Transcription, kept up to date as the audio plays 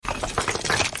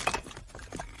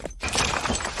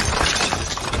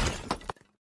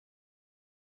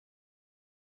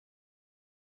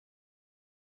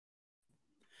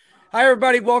Hi,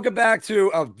 everybody. Welcome back to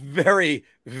a very,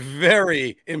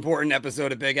 very important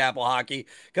episode of Big Apple Hockey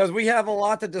because we have a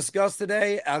lot to discuss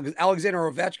today. Alexander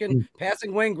Ovechkin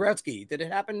passing Wayne Gretzky. Did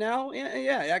it happen now?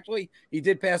 Yeah, actually, he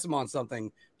did pass him on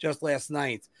something just last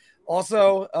night.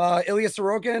 Also, Ilya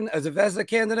Sorokin as a Vezina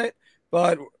candidate,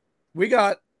 but we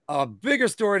got a bigger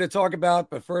story to talk about.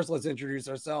 But first, let's introduce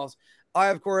ourselves. I,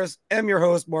 of course, am your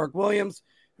host, Mark Williams,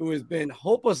 who has been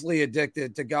hopelessly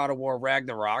addicted to God of War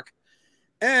Ragnarok.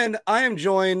 And I am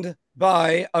joined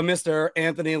by a Mr.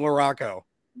 Anthony Larocco.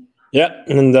 Yeah,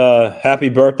 and happy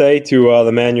birthday to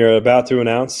the man you're about to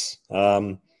announce.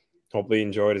 Hopefully he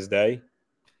enjoyed his day.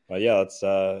 But yeah, it's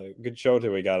a good show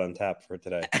that we got on tap for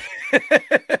today.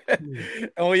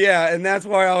 Oh, yeah, and that's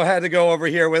why I had to go over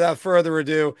here. Without further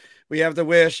ado, we have to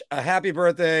wish a happy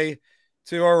birthday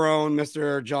to our own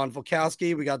Mr. John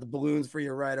Fulkowski. We got the balloons for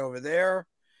you right over there.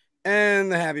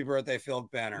 And the happy birthday, Phil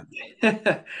banner.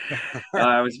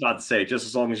 I was about to say, just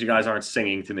as long as you guys aren't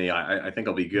singing to me, I think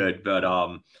I'll be good. But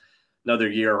another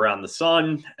year around the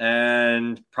sun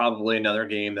and probably another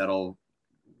game that'll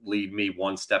lead me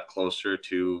one step closer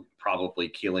to probably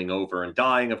keeling over and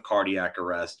dying of cardiac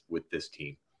arrest with this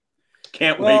team.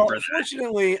 Can't wait for that.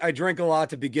 Fortunately, I drink a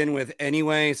lot to begin with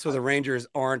anyway, so the Rangers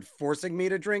aren't forcing me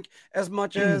to drink as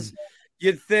much as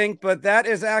you'd think. But that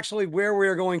is actually where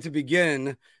we're going to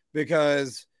begin.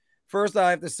 Because first, I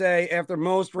have to say, after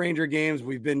most Ranger games,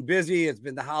 we've been busy. It's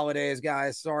been the holidays,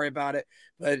 guys. Sorry about it.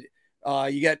 But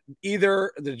you get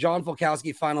either the John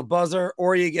Fulkowski final buzzer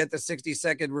or you get the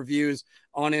 60-second reviews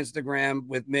on Instagram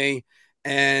with me.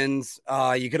 And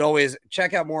you could always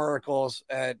check out more articles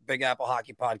at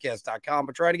bigapplehockeypodcast.com,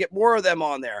 but try to get more of them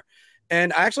on there.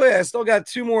 And actually, I still got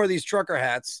 2 more of these trucker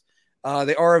hats.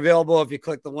 They are available if you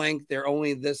click the link. They're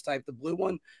only this type, the blue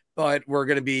one, but we're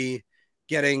going to be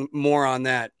getting more on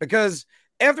that because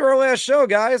after our last show,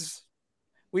 guys,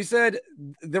 we said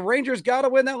the Rangers got to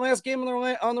win that last game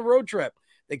on the road trip.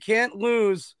 They can't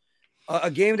lose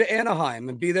a game to Anaheim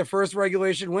and be their first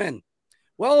regulation win.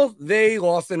 Well, they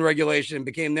lost in regulation and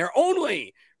became their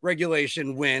only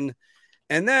regulation win.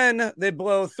 And then they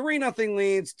blow 3-0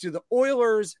 leads to the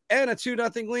Oilers and a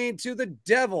 2-0 lead to the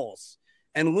Devils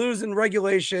and lose in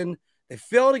regulation. They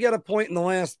fail to get a point in the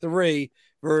last 3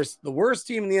 versus the worst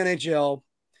team in the NHL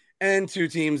and 2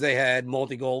 teams they had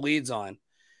multi-goal leads on.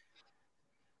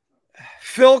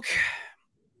 Philk,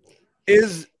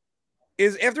 is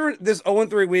after this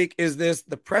 0-3 week, is this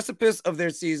the precipice of their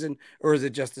season or is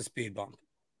it just a speed bump?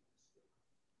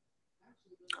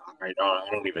 I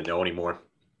don't even know anymore.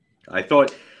 I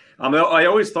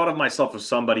always thought of myself as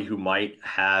somebody who might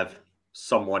have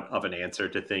somewhat of an answer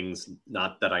to things.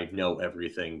 Not that I know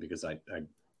everything because I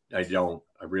don't.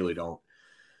 I really don't.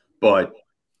 But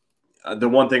the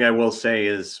one thing I will say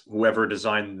is whoever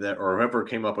designed that or whoever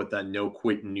came up with that no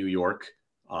quit in New York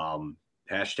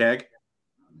hashtag,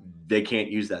 they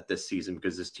can't use that this season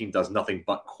because this team does nothing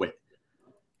but quit.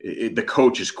 The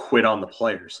coaches quit on the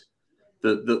players.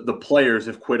 The players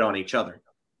have quit on each other.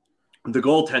 The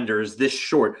goaltender is this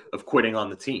short of quitting on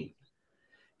the team.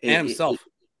 And himself.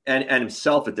 And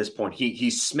himself at this point.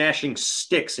 He's smashing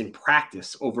sticks in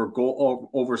practice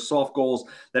over soft goals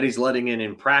that he's letting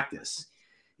in practice.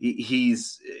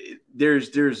 There's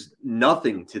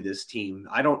nothing to this team.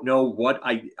 I don't know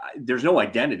there's no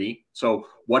identity. So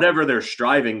whatever they're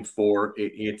striving for,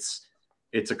 it's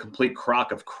a complete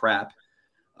crock of crap.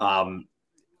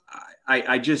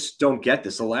 I just don't get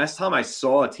this. The last time I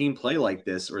saw a team play like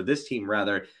this, or this team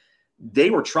rather,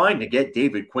 they were trying to get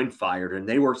David Quinn fired, and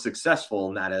they were successful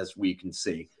in that, as we can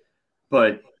see.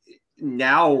 But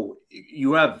now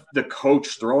you have the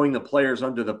coach throwing the players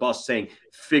under the bus saying,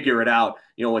 figure it out.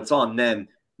 It's on them.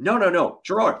 No.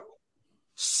 Gerard,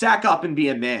 sack up and be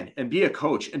a man and be a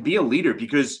coach and be a leader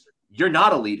because you're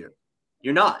not a leader.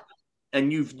 You're not.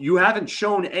 And you haven't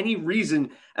shown any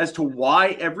reason as to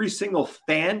why every single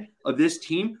fan of this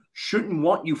team shouldn't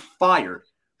want you fired,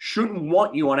 shouldn't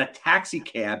want you on a taxi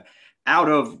cab out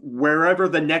of wherever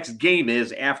the next game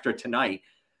is after tonight.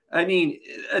 I mean,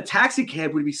 a taxi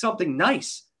cab would be something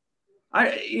nice.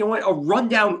 A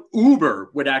rundown Uber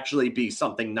would actually be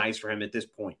something nice for him at this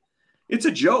point. It's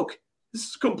a joke. This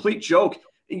is a complete joke.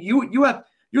 You have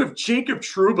Jacob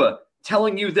Trouba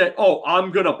telling you that,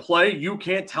 I'm going to play. You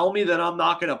can't tell me that I'm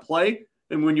not going to play.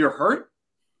 And when you're hurt,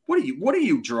 what are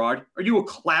you, Gerard? Are you a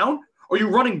clown? Are you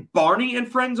running Barney and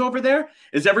friends over there?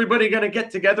 Is everybody going to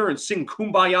get together and sing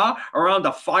Kumbaya around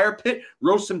a fire pit,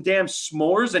 roast some damn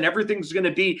s'mores, and everything's going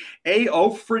to be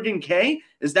A-O-friggin-K?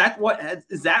 Is that what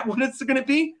it's going to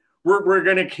be? We're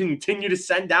going to continue to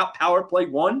send out Power Play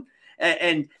 1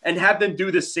 and have them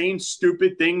do the same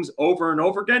stupid things over and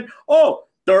over again? Oh,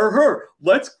 They're her.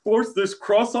 Let's force this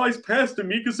cross-eyes pass to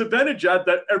Mika Zibanejad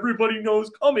that everybody knows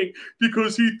coming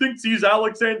because he thinks he's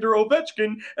Alexander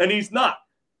Ovechkin and he's not.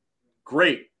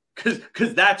 Great,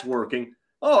 because that's working.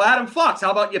 Oh, Adam Fox,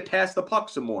 how about you pass the puck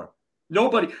some more?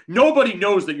 Nobody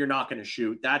knows that you're not going to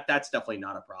shoot. That's definitely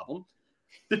not a problem.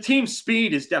 The team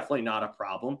speed is definitely not a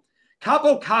problem.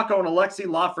 Kaapo Kakko and Alexis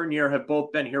Lafreniere have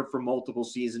both been here for multiple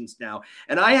seasons now,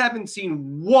 and I haven't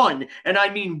seen one, and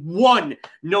I mean one,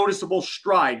 noticeable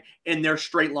stride in their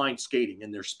straight line skating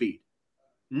and their speed.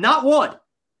 Not one.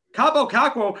 Kaapo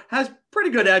Kakko has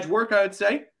pretty good edge work, I would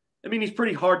say. I mean, he's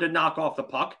pretty hard to knock off the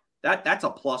puck. That's a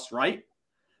plus, right?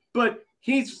 But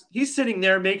he's sitting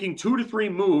there making 2 to 3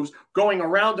 moves, going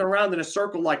around and around in a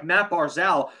circle like Matt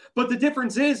Barzal. But the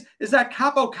difference is that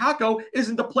Kaapo Kakko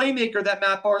isn't the playmaker that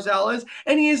Matt Barzal is,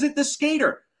 and he isn't the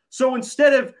skater. So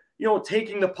instead of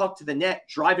taking the puck to the net,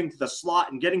 driving to the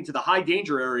slot, and getting to the high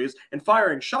danger areas and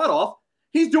firing shot off,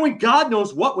 he's doing God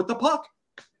knows what with the puck.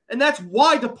 And that's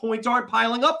why the points aren't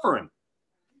piling up for him.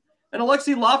 And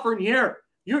Alexis Lafreniere,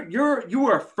 you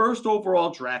were a first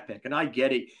overall draft pick, and I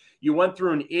get it. You went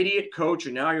through an idiot coach,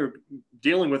 and now you're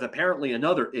dealing with apparently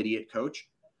another idiot coach.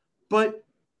 But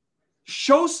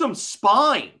show some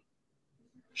spine.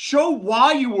 Show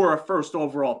why you were a first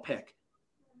overall pick.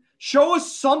 Show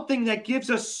us something that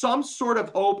gives us some sort of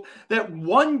hope that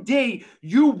one day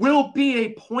you will be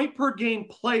a point-per-game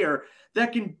player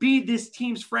that can be this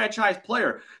team's franchise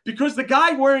player. Because the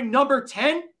guy wearing number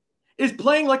 10 is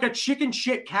playing like a chicken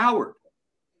shit coward.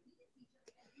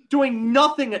 Doing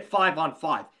nothing at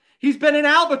 5-on-5. He's been an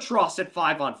albatross at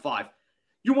 5-on-5.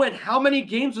 You went how many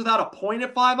games without a point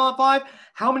at 5-on-5?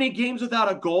 How many games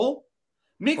without a goal?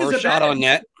 Or a shot on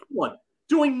net.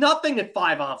 Doing nothing at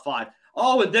 5-on-5.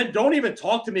 Oh, and then don't even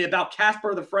talk to me about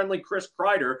Casper the Friendly Chris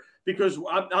Kreider, because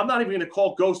I'm not even going to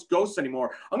call ghosts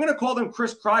anymore. I'm going to call them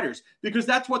Chris Kreiders, because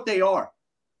that's what they are.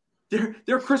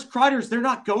 They're Chris Kreiders. They're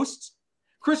not ghosts.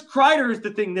 Chris Kreider is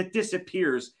the thing that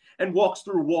disappears and walks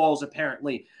through walls,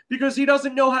 apparently, because he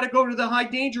doesn't know how to go to the high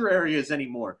danger areas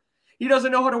anymore. He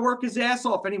doesn't know how to work his ass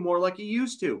off anymore like he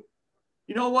used to.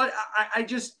 You know what?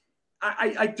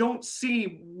 I don't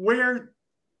see where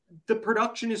the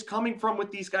production is coming from with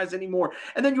these guys anymore.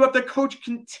 And then you have the coach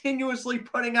continuously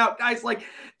putting out guys like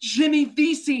Jimmy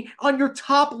Vesey on your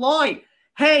top line.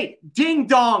 Hey, ding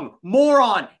dong,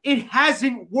 moron. It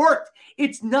hasn't worked.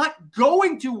 It's not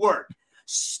going to work.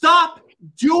 Stop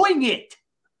doing it.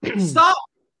 Stop.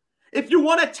 If you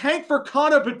want to tank for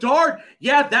Connor Bedard,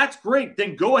 yeah, that's great.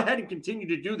 Then go ahead and continue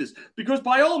to do this. Because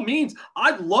by all means,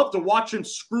 I'd love to watch him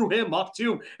screw him up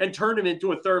too and turn him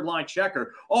into a third-line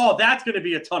checker. Oh, that's going to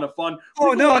be a ton of fun.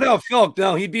 Oh, no, Phil.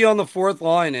 No, he'd be on the fourth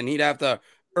line, and he'd have to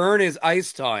earn his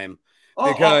ice time.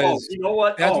 Because you know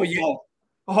what? That's what you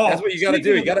got to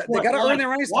do. They got to earn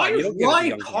their ice time. Why does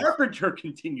Ryan Carpenter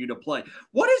continue to play?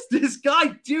 What does this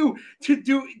guy do to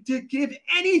give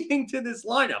anything to this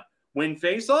lineup? Win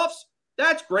faceoffs?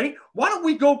 That's great. Why don't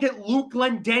we go get Luke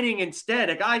Glendening instead,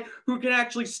 a guy who can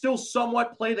actually still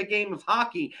somewhat play the game of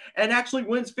hockey and actually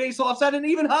wins faceoffs at an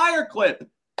even higher clip?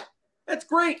 That's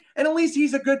great. And at least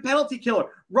he's a good penalty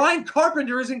killer. Ryan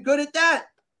Carpenter isn't good at that.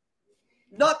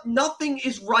 Nothing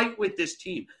is right with this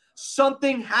team.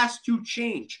 Something has to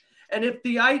change. And if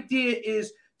the idea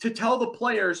is to tell the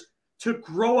players to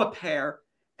grow a pair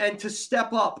and to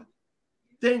step up,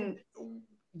 then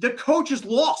the coach is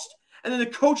lost. And then the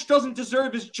coach doesn't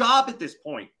deserve his job at this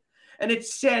point. And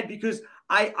it's sad because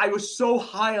I was so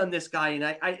high on this guy, and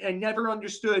I never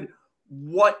understood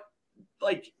why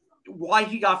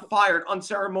he got fired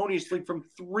unceremoniously from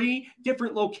 3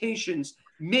 different locations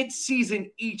mid-season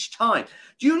each time.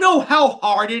 Do you know how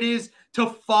hard it is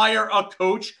to fire a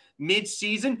coach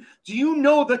mid-season? Do you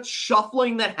know the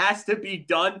shuffling that has to be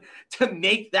done to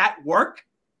make that work?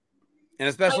 And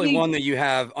especially one that you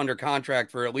have under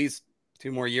contract for at least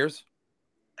 2 more years?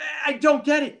 I don't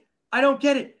get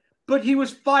it. But he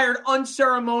was fired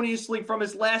unceremoniously from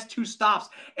his last 2 stops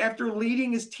after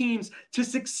leading his teams to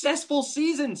successful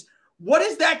seasons. What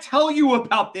does that tell you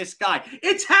about this guy?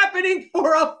 It's happening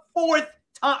for a 4th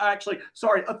time. Actually,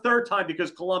 sorry, a 3rd time, because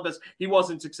Columbus, he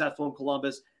wasn't successful in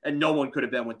Columbus, and no one could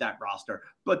have been with that roster.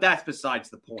 But that's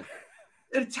besides the point.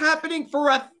 It's happening for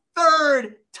a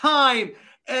 3rd time,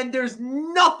 and there's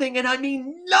nothing, and I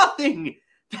mean nothing,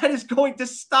 that is going to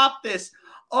stop this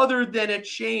other than a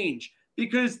change,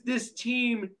 because this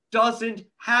team doesn't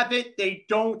have it. They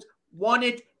don't want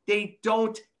it. They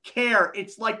don't care.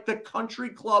 It's like the country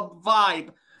club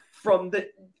vibe from the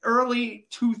early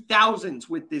 2000s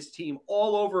with this team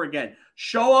all over again.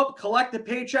 Show up, collect a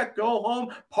paycheck, go home,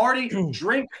 party,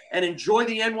 drink, and enjoy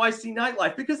the NYC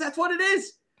nightlife, because that's what it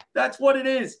is. That's what it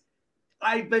is.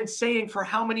 I've been saying for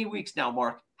how many weeks now,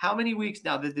 Mark? How many weeks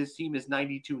now that this team is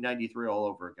 92, 93 all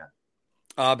over again?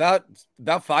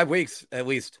 About 5 weeks at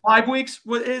least. 5 weeks?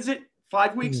 What is it?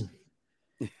 5 weeks?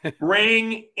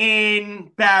 Bring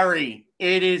in Barry.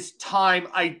 It is time.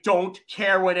 I don't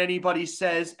care what anybody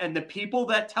says. And the people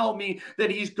that tell me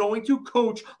that he's going to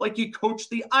coach like he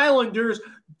coached the Islanders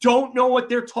don't know what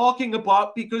they're talking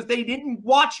about because they didn't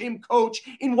watch him coach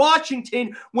in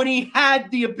Washington when he had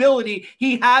the ability,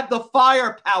 he had the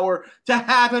firepower to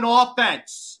have an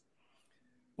offense.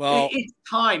 Well, it's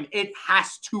time. It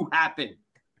has to happen.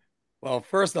 Well,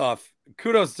 first off,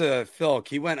 kudos to Phil.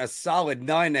 He went a solid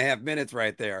 9.5 minutes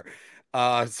right there.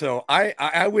 So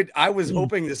I was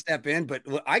hoping to step in, but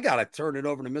I gotta turn it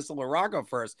over to Mr. LaRocco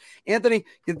first. Anthony,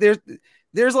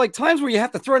 there's like times where you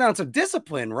have to throw down some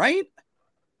discipline, right?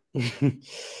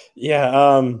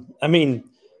 Yeah. I mean,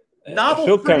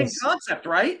 novel concept,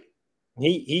 right?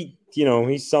 He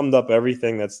summed up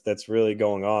everything that's really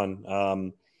going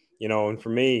on. And for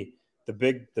me,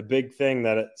 the big thing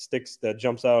that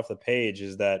jumps out off the page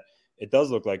is that it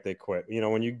does look like they quit.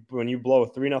 When you blow a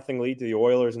 3-0 lead to the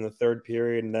Oilers in the third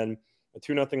period and then a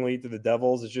 2-0 lead to the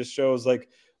Devils, it just shows like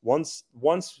once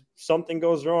something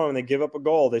goes wrong and they give up a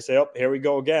goal, they say, "Oh, here we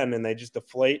go again," and they just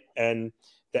deflate and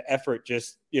the effort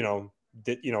just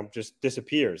just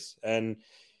disappears. And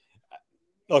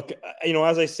look,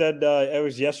 as I said, it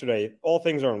was yesterday, all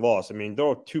things aren't lost. I mean,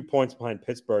 they're 2 points behind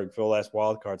Pittsburgh for the last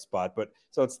wild card spot, but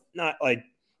so it's not like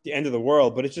the end of the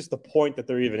world, but it's just the point that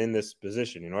they're even in this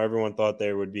position. Everyone thought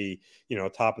they would be,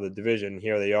 top of the division.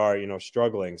 Here they are,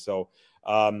 struggling. So,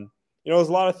 there's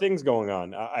a lot of things going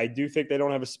on. I do think they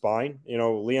don't have a spine.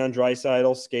 Leon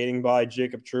Draisaitl skating by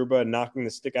Jacob Trouba and knocking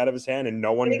the stick out of his hand and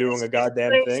no one doing a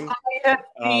goddamn thing. I have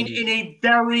seen in a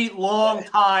very long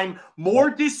time,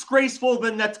 more disgraceful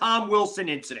than the Tom Wilson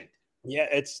incident. Yeah,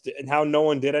 and how no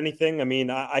one did anything. I mean,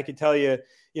 I could tell you,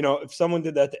 if someone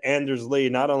did that to Anders Lee,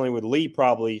 not only would Lee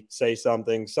probably say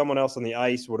something, someone else on the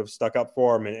ice would have stuck up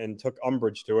for him and took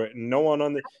umbrage to it. And no one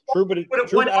on the Trouba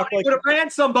would have ran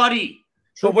somebody.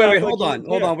 But wait, hold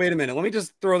on, wait a minute. Let me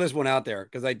just throw this one out there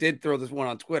because I did throw this one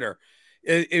on Twitter.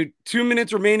 2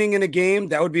 minutes remaining in a game,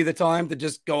 that would be the time to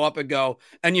just go up and go.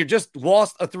 And you just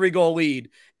lost a 3-goal lead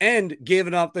and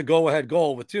giving up the go-ahead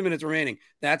goal with 2 minutes remaining.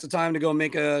 That's the time to go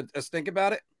make a stink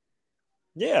about it?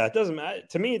 Yeah, it doesn't matter.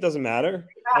 To me, it doesn't matter.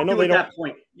 I know they don't. That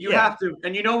point. You have to.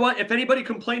 And you know what? If anybody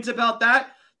complains about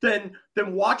that, then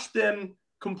watch them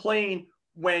complain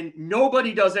when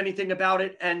nobody does anything about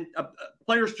it and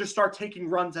players just start taking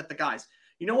runs at the guys.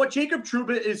 You know what? Jacob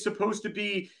Trouba is supposed to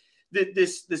be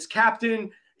this captain.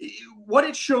 What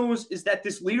it shows is that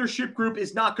this leadership group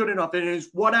is not good enough. And it is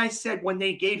what I said when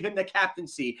they gave him the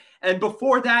captaincy. And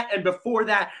before that,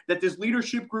 that this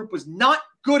leadership group was not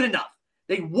good enough.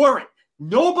 They weren't.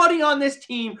 Nobody on this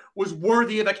team was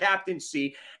worthy of a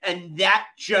captaincy. And that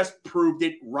just proved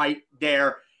it right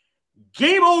there.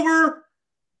 Game over.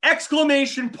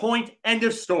 Exclamation point. End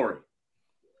of story.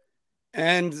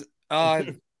 And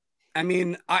I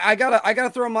mean, I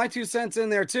gotta throw my 2 cents in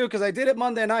there too because I did it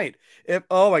Monday night.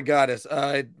 Oh my God, as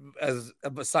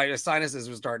sinuses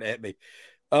were starting to hit me.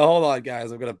 Hold on,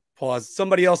 guys, I'm gonna pause.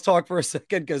 Somebody else talk for a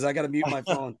second because I gotta mute my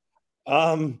phone.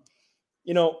 I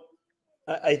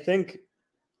think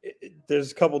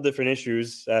there's a couple different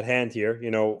issues at hand here.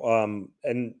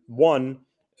 And one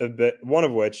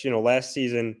of which, last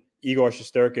season Igor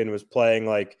Shesterkin was playing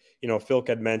like, Phil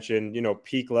had mentioned,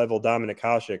 peak level Dominic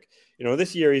Hasek.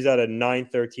 This year he's at a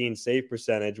 .913 save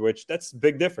percentage, which that's a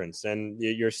big difference. And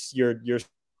you're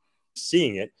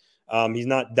seeing it. He's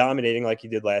not dominating like he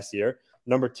did last year.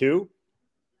 Number 2,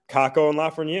 Kakko and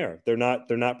Lafreniere.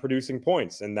 They're not producing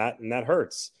points, and that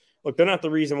hurts. Look, they're not the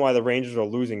reason why the Rangers are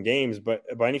losing games, but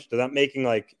by any they're not making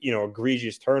like,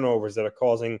 egregious turnovers that are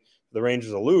causing the Rangers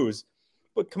to lose.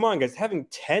 But come on, guys, having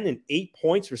 10 and 8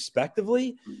 points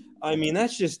respectively. I mean,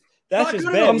 that's just bad. It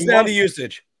comes down to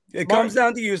usage. It comes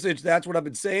down to usage. That's what I've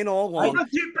been saying all along.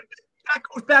 That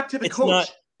goes back to the coach.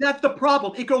 That's the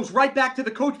problem. It goes right back to the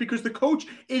coach because the coach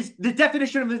is the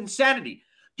definition of insanity.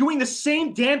 Doing the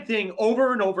same damn thing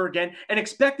over and over again and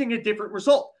expecting a different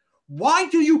result. Why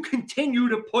do you continue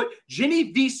to put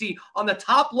Jimmy Vesey on the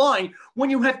top line when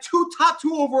you have top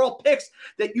two overall picks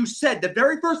that you said? The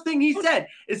very first thing he said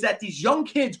is that these young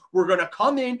kids were going to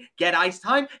come in, get ice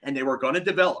time, and they were going to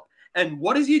develop. And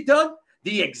what has he done?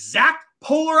 The exact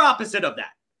polar opposite of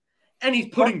that. And he's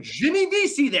putting Jimmy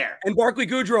Vesey there. And Barclay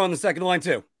Goodrow on the second line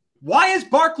too. Why is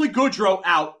Barclay Goodrow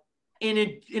out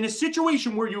in a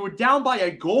situation where you were down by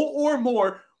a goal or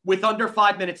more with under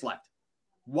 5 minutes left?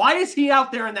 Why is he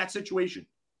out there in that situation?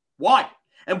 Why?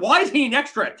 And why is he an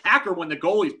extra attacker when the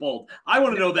goalie's pulled? I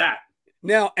want to know that.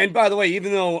 Now, and by the way,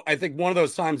 even though I think one of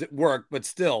those times it worked, but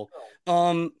still,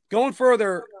 going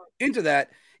further into that,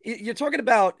 you're talking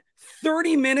about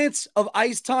 30 minutes of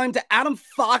ice time to Adam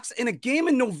Fox in a game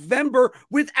in November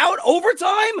without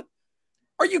overtime?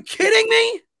 Are you kidding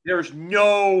me? There's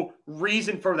no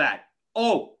reason for that.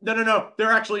 Oh, no.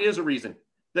 There actually is a reason.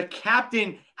 The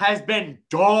captain has been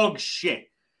dog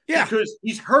shit. Yeah. Because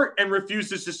he's hurt and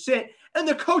refuses to sit, and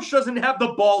the coach doesn't have the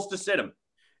balls to sit him.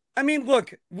 I mean,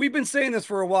 look, we've been saying this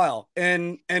for a while.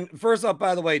 And first up,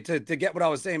 by the way, to get what I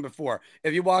was saying before,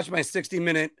 if you watch my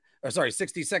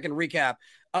 60-second recap,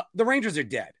 the Rangers are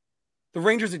dead.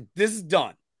 This is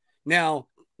done. Now,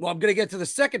 well, I'm going to get to the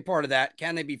second part of that.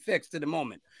 Can they be fixed in a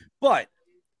moment? But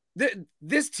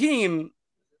this team,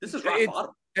 this is rock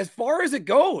bottom. As far as it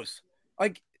goes,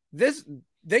 like this,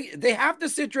 they have to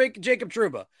sit Jacob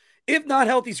Trouba. If not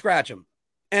healthy, scratch him.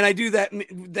 And I do that,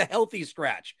 the healthy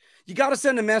scratch. You got to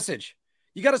send a message.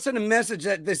 You got to send a message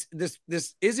that this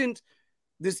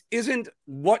isn't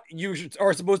what you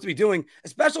are supposed to be doing,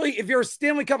 especially if you're a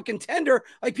Stanley Cup contender,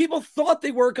 like people thought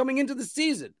they were coming into the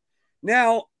season.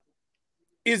 Now,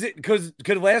 is it because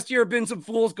could last year have been some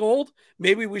fool's gold?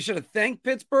 Maybe we should have thanked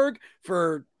Pittsburgh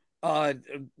for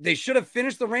they should have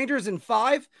finished the Rangers in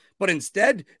 5, but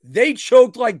instead they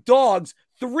choked like dogs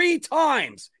 3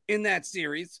 times in that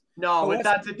series. No, but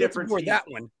that's a different team. That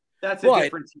one. That's a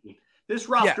different team. This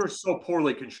roster is so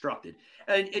poorly constructed.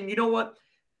 And you know what?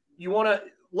 You want to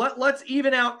let's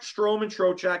even out Strome and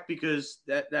Trocheck because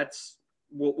that's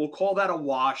we'll call that a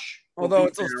wash. Although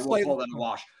it's we'll call that a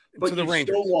wash. But you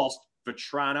still lost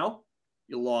Vetrano,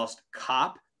 you lost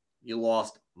Kopp, you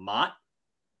lost Mott.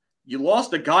 You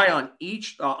lost a guy on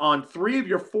each on 3 of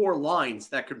your 4 lines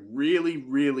that could really,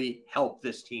 really help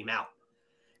this team out.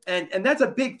 And that's a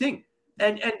big thing.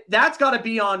 And that's got to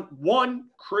be on one,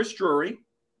 Chris Drury,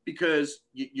 because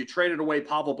you traded away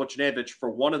Pavel Buchnevich for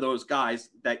one of those guys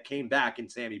that came back in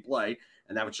Sammy Blais,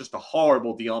 and that was just a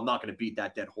horrible deal. I'm not going to beat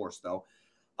that dead horse, though.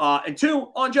 And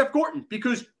 2, on Jeff Gorton,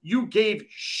 because you gave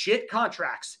shit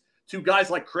contracts to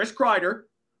guys like Chris Kreider,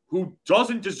 who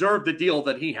doesn't deserve the deal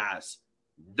that he has.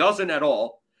 Doesn't at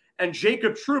all. And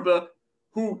Jacob Trouba,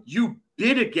 who you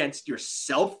bid against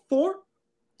yourself for.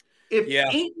 If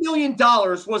 $8 million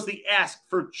was the ask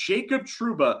for Jacob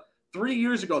Trouba 3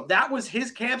 years ago, that was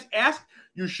his camp's ask,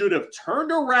 you should have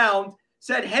turned around,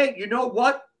 said, hey, you know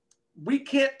what? We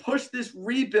can't push this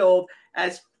rebuild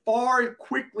as far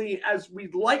quickly as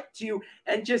we'd like to,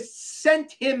 and just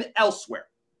sent him elsewhere.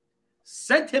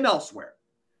 Sent him elsewhere.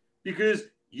 Because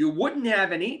you wouldn't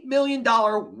have an $8 million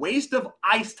waste of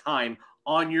ice time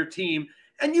on your team,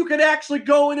 and you could actually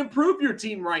go and improve your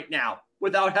team right now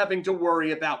without having to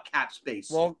worry about cap space.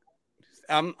 Well,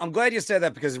 I'm glad you said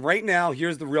that, because right now,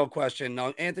 here's the real question.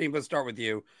 Now, Anthony, let's start with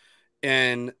you.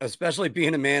 And especially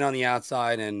being a man on the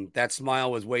outside, and that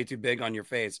smile was way too big on your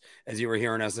face as you were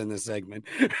hearing us in this segment.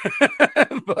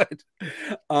 But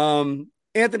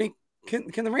Anthony,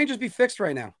 can the Rangers be fixed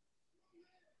right now?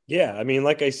 Yeah, I mean,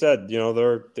 like I said,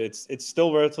 it's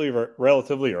still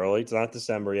relatively early. It's not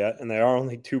December yet, and they are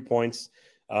only 2 points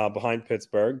behind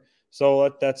Pittsburgh.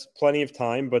 So that's plenty of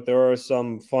time, but there are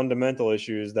some fundamental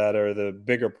issues that are the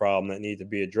bigger problem that need to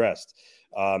be addressed,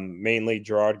 mainly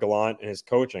Gerard Gallant and his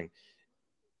coaching.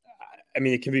 I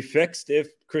mean, it can be fixed if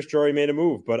Chris Drury made a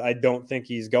move, but I don't think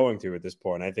he's going to at this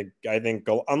point. I think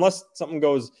unless something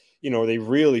goes, they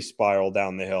really spiral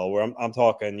down the hill where I'm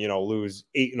talking, lose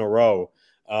 8 in a row.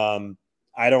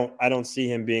 I don't see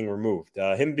him being removed.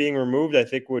 Him being removed, I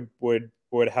think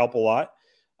would help a lot.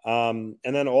 And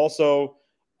then also,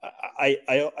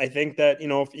 I think that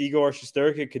if Igor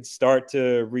Shesterkin could start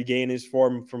to regain his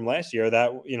form from last year,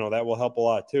 that will help a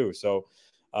lot too. So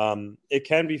it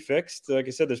can be fixed. Like I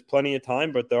said, there's plenty of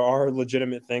time, but there are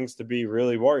legitimate things to be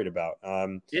really worried about.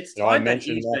 It's time that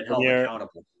he's been held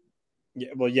accountable. Yeah,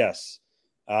 well, yes.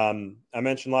 I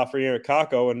mentioned Lafreniere,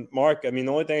 Kakko, and Mark. I mean,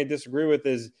 the only thing I disagree with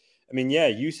is,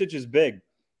 usage is big.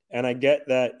 And I get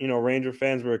that, Ranger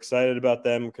fans were excited about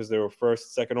them because they were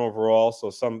first, second overall. So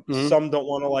some don't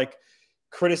want to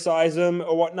criticize them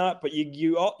or whatnot, but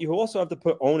you also have to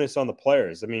put onus on the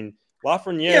players. I mean,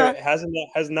 Lafreniere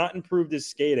has not improved his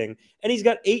skating, and he's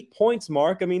got 8 points,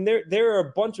 Mark. I mean, there are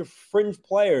a bunch of fringe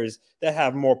players that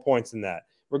have more points than that.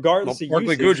 Regardless of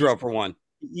usage, Goudreau for one.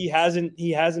 He hasn't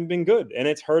been good, and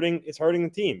it's hurting the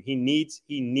team. He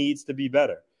needs to be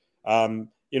better.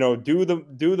 Do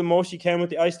the most you can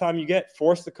with the ice time you get.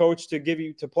 Force the coach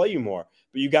to play you more,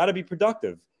 but you got to be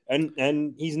productive,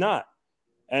 and he's not.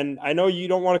 And I know you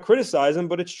don't want to criticize him,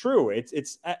 but it's true.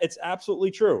 It's absolutely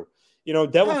true. You know,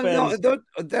 Devil fans. No,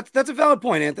 that's a valid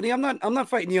point, Anthony. I'm not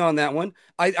fighting you on that one.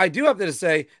 I do have to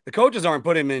say the coaches aren't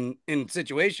putting him in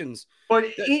situations. But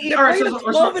They're all right, playing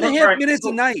 12 and a half minutes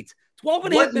a night. 12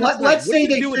 and a half minutes a night. Let's say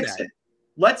they fix it.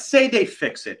 Let's say they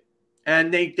fix it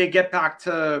and they get back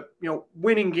to,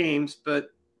 winning games, but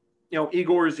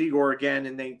Igor is Igor again,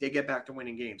 and they get back to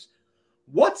winning games.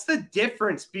 What's the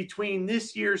difference between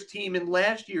this year's team and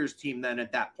last year's team then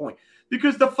at that point?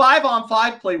 Because the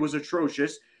 5-on-5 play was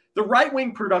atrocious. The right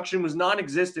wing production was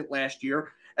non-existent last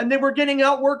year, and they were getting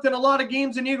outworked in a lot of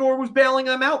games, and Igor was bailing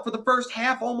them out for the first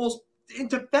half almost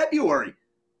into February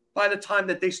by the time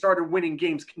that they started winning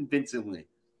games convincingly.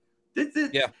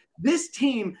 This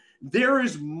team, there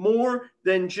is more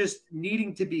than just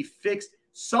needing to be fixed.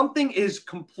 Something is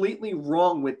completely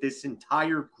wrong with this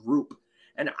entire group.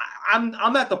 And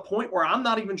I'm at the point where I'm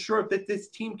not even sure if this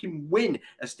team can win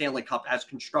a Stanley Cup as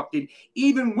constructed,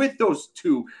 even with those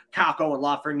two, Kakko and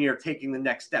Lafreniere, taking the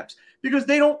next steps. Because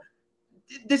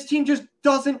this team just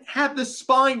doesn't have the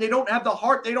spine. They don't have the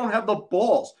heart. They don't have the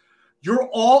balls. You're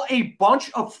all a bunch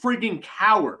of friggin'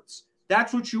 cowards.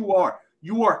 That's what you are.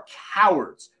 You are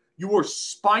cowards. You are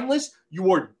spineless.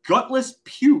 You are gutless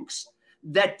pukes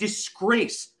that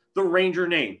disgrace the Ranger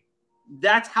name.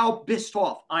 That's how pissed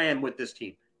off I am with this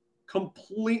team.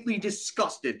 Completely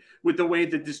disgusted with the way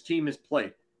that this team is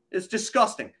played. It's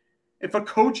disgusting. If a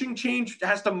coaching change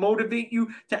has to motivate you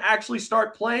to actually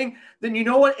start playing, then you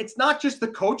know what? It's not just the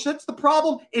coach that's the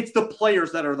problem. It's the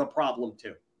players that are the problem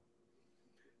too.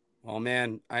 Oh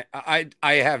man, I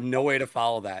have no way to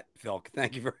follow that, Phil.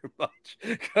 Thank you very much.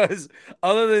 Because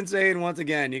other than saying once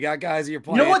again, you got guys that you're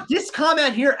playing. You know what? This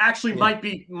comment here actually might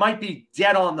be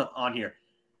dead on here.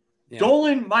 Yeah.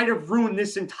 Dolan might have ruined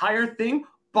this entire thing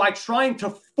by trying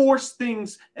to force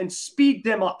things and speed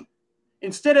them up.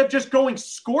 Instead of just going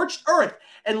scorched earth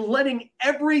and letting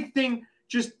everything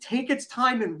just take its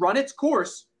time and run its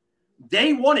course,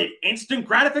 they wanted instant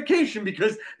gratification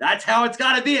because that's how it's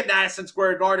got to be at Madison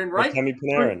Square Garden, right? Tammy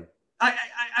Panarin.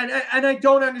 I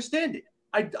don't understand it.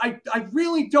 I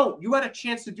really don't. You had a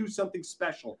chance to do something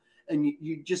special, and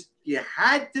you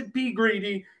had to be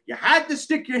greedy. You had to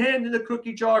stick your hand in the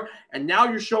cookie jar, and now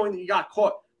you're showing that you got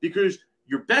caught because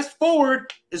your best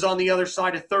forward is on the other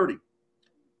side of 30.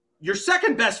 Your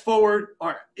second best forward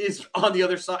is on the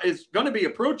other side, is going to be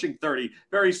approaching 30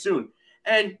 very soon.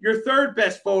 And your third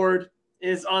best forward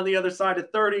is on the other side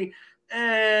of 30,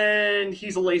 and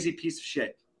he's a lazy piece of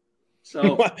shit. So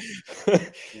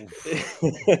you're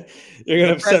going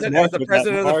to upset Mark the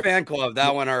president of the fan club.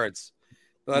 That one hurts.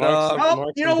 But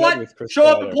you know what? Show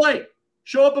up and play.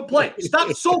 Show up and play.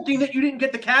 Stop sulking that you didn't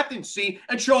get the captaincy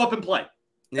and show up and play.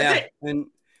 That's it. And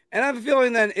I have a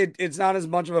feeling that it's not as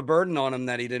much of a burden on him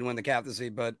that he didn't win the captaincy,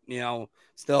 but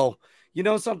still,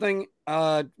 something.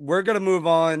 We're gonna move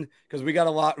on because we got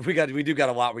a lot. We do got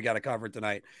a lot we got to cover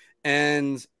tonight.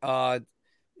 And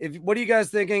what are you guys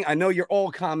thinking? I know you're all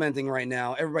commenting right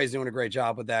now. Everybody's doing a great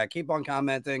job with that. Keep on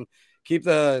commenting. Keep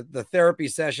the therapy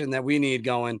session that we need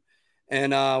going.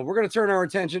 And we're gonna turn our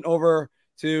attention over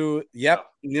to no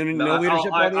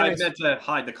leadership. I meant to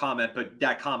hide the comment, but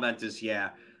that comment is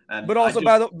But also,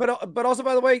 by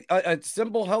the way, a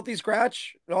simple healthy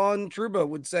scratch on Trouba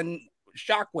would send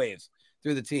shockwaves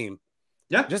through the team.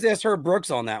 Yeah, just ask Herb Brooks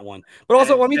on that one. But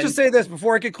also, let me just say this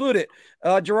before I conclude it: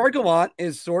 Gerard Gallant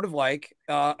is sort of like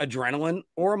adrenaline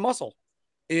or a muscle.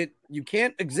 You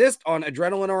can't exist on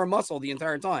adrenaline or a muscle the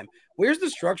entire time. Where's the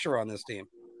structure on this team?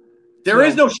 There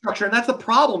is no structure, and that's the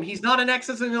problem. He's not an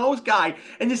X's and O's guy,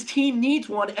 and this team needs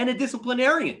one and a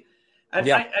disciplinarian.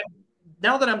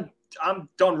 Now that I'm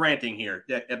done ranting here.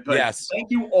 But yes.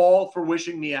 Thank you all for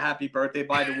wishing me a happy birthday,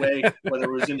 by the way, whether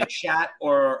it was in the chat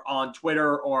or on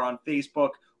Twitter or on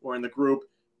Facebook or in the group.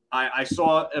 I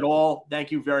saw it all. Thank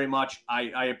you very much.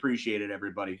 I appreciate it,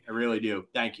 everybody. I really do.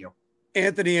 Thank you.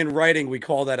 Anthony, in writing, we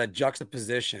call that a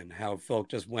juxtaposition, how Phil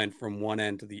just went from one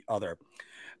end to the other.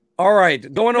 All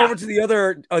right, going over to the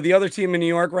other team in New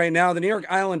York right now, the New York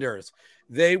Islanders.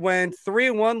 They went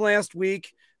 3-1 last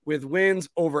week with wins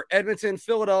over Edmonton,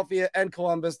 Philadelphia, and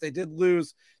Columbus. They did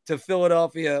lose to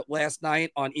Philadelphia last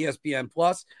night on ESPN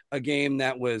Plus, a game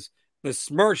that was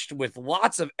besmirched with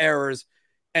lots of errors.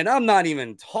 And I'm not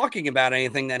even talking about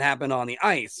anything that happened on the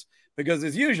ice because,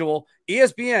 as usual,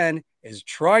 ESPN is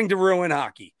trying to ruin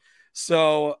hockey.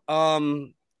 So,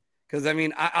 because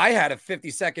I had a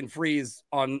 50-second freeze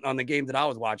on the game that I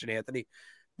was watching, Anthony.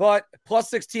 But plus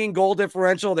 16 goal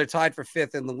differential. They're tied for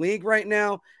 5th in the league right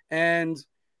now. And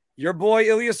your boy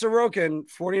Ilya Sorokin,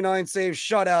 49 save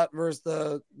shutout versus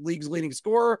the league's leading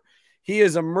scorer. He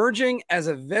is emerging as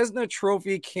a Vezina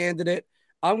Trophy candidate.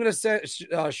 I'm going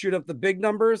to shoot up the big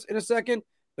numbers in a second,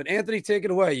 but Anthony, take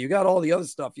it away. You got all the other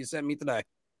stuff you sent me today.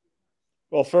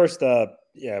 Well, first,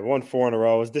 won 4 in a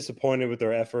row. I was disappointed with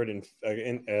their effort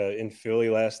in Philly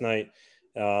last night.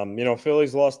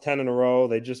 Philly's lost 10 in a row.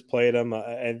 They just played them.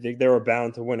 I think they were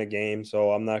bound to win a game,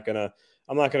 so I'm not gonna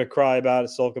cry about it,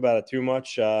 sulk about it too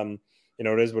much. It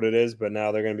is what it is. But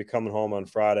now they're gonna be coming home on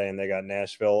Friday, and they got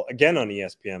Nashville again on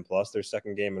ESPN Plus, their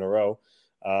second game in a row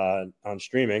on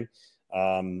streaming.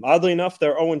 Oddly enough,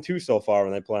 they're 0-2 so far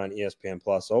when they play on ESPN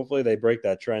Plus. So hopefully they break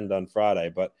that trend on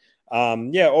Friday. But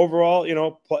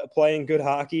overall, playing good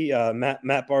hockey.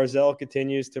 Matt Barzal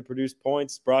continues to produce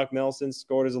points. Brock Nelson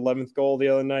scored his 11th goal the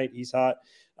other night. He's hot.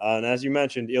 And as you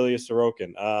mentioned, Ilya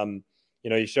Sorokin.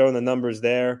 He's showing the numbers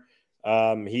there.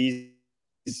 He's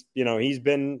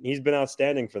been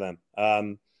outstanding for them.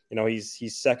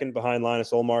 He's second behind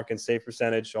Linus Ullmark in save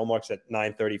percentage. Ullmark's at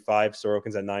 .935.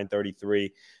 Sorokin's at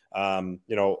 .933.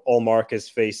 Ullmark has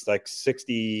faced like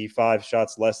 65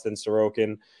 shots less than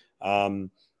Sorokin.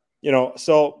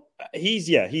 So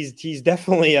he's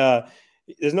definitely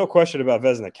there's no question about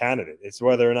Vezina candidate. It's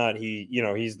whether or not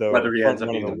he's the whether he ends up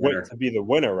being the winner to be the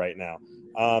winner right now.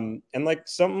 And like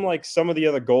some of the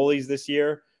other goalies this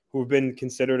year who've been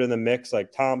considered in the mix,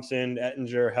 like Thompson,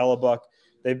 Ettinger, Hellebuck,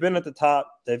 they've been at the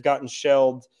top. They've gotten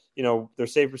shelled. Their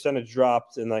save percentage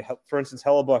dropped. And like, for instance,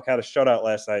 Hellebuck had a shutout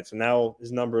last night. So now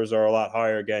his numbers are a lot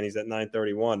higher again. He's at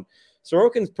 .931.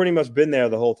 Sorokin's pretty much been there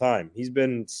the whole time. He's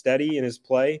been steady in his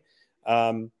play.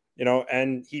 And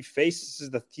he's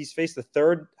faced the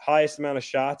third highest amount of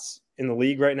shots in the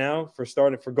league right now for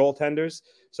goaltenders.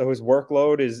 So his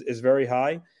workload is very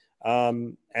high.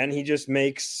 And he just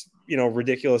makes,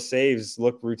 ridiculous saves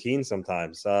look routine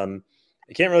sometimes.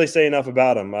 I can't really say enough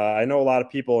about him. I know a lot of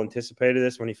people anticipated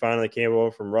this when he finally came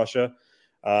over from Russia.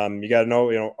 You got to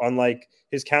know, unlike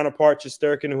his counterpart,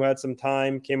 Shesterkin, who had some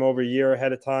time, came over a year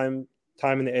ahead of time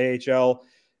in the AHL.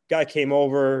 Guy came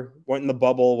over, went in the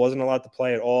bubble, wasn't allowed to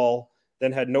play at all,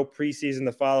 then had no preseason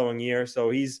the following year. So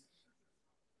he's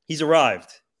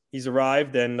arrived. He's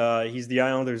arrived, and he's the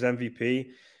Islanders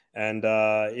MVP. And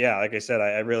like I said,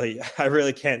 I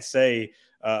really can't say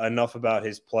enough about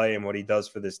his play and what he does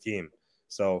for this team.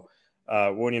 So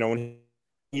when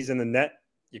he's in the net,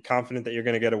 you're confident that you're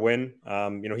going to get a win.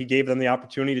 He gave them the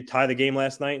opportunity to tie the game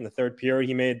last night in the third period.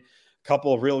 He made a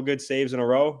couple of real good saves in a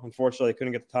row. Unfortunately,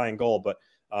 couldn't get the tying goal, but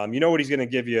what he's going to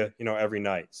give you, every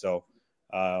night. So,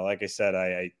 like I said,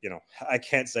 I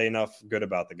can't say enough good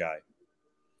about the guy.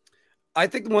 I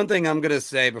think the one thing I'm going to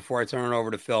say before I turn it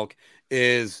over to Philk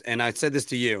is, and I said this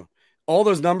to you, all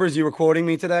those numbers you were quoting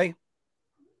me today,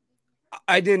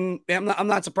 I'm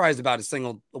not surprised about a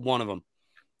single one of them.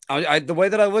 The way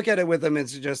that I look at it with him,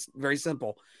 it's just very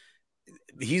simple.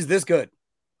 He's this good.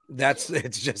 That's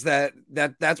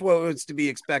what was to be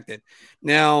expected.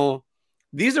 Now,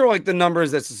 these are like the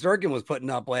numbers that Shesterkin was putting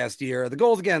up last year. The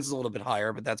goals against is a little bit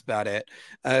higher, but that's about it.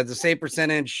 The save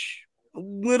percentage, a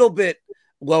little bit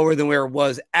lower than where it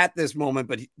was at this moment,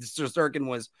 but Shesterkin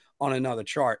was on another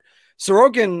chart.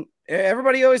 Sorokin,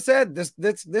 everybody always said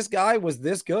this guy was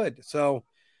this good. So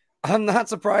I'm not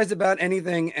surprised about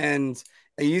anything. And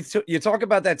you talk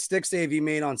about that stick save he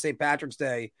made on St. Patrick's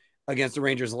Day against the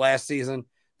Rangers last season.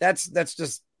 That's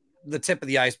just the tip of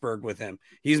the iceberg with him.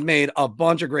 He's made a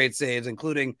bunch of great saves,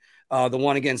 including the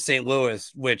one against St.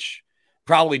 Louis, which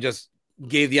probably just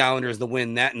gave the Islanders the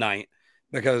win that night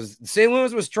because St.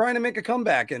 Louis was trying to make a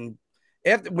comeback. And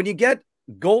when you get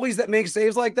goalies that make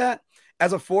saves like that,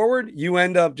 as a forward, you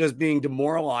end up just being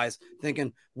demoralized,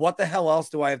 thinking, what the hell else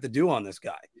do I have to do on this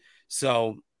guy?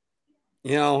 So,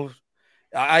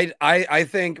 I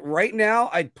think right now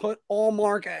I'd put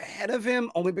Ullmark ahead of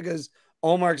him only because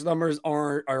Ullmark's numbers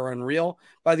are unreal.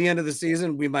 By the end of the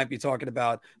season, we might be talking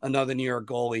about another New York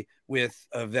goalie with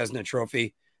a Vezina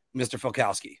trophy, Mr.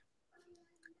 Filkowski.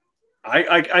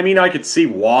 I mean, I could see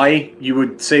why you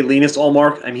would say Linus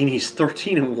Ullmark. I mean, he's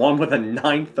 13-1 with a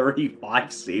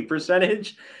 .935 save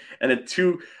percentage and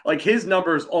his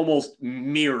numbers almost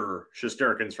mirror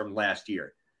Shesterkin's from last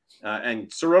year. And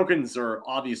Sorokin's are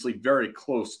obviously very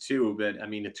close too, but I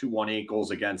mean, the 218 goals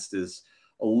against is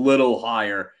a little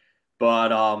higher.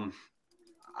 But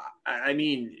I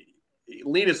mean,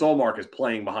 Linus Ullmark is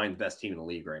playing behind the best team in the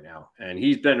league right now, and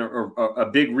he's been a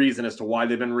big reason as to why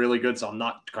they've been really good. So I'm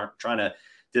not trying to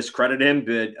discredit him,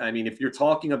 but I mean, if you're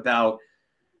talking about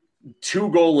two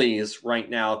goalies right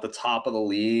now at the top of the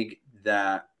league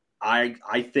that I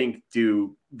think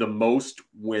do the most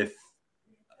with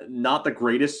not the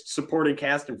greatest supporting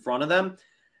cast in front of them,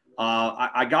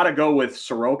 I got to go with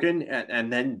Sorokin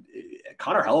and then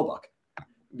Connor Hellebuck.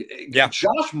 Yeah.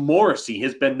 Josh Morrissey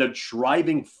has been the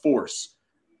driving force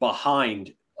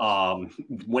behind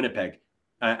Winnipeg,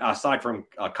 aside from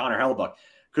Connor Hellebuck,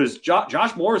 because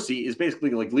Josh Morrissey is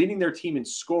basically like leading their team in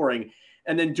scoring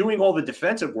and then doing all the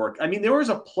defensive work. I mean, there was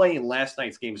a play in last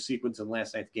night's game, sequence in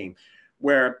last night's game,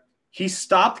 where he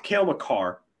stopped Cale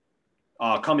Makar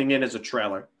coming in as a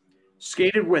trailer,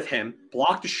 skated with him,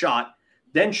 blocked a shot,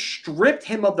 then stripped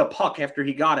him of the puck after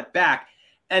he got it back,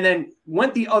 and then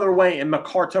went the other way, and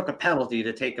Makar took a penalty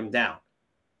to take him down.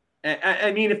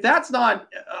 I mean, if that's not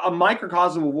a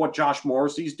microcosm of what Josh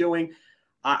Morrissey's doing,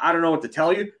 I don't know what to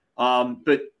tell you.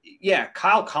 But yeah,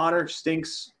 Kyle Connor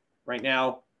stinks right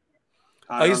now.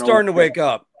 He's starting to wake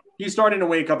up. He's starting to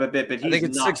wake up a bit, but he's I think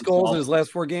it's not 6 goals in his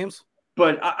last 4 games.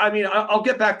 But I mean, I'll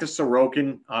get back to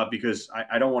Sorokin because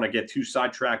I don't want to get too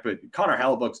sidetracked. But Connor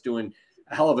Hellebuck's doing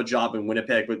a hell of a job in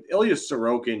Winnipeg. But Ilya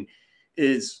Sorokin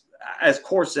is, as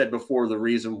Core said before, the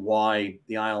reason why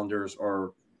the Islanders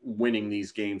are winning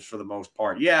these games for the most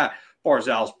part. Yeah,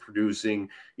 Barzal's producing.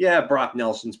 Yeah, Brock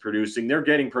Nelson's producing. They're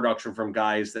getting production from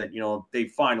guys that, they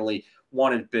finally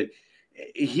wanted. But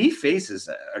he faces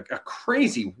a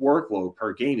crazy workload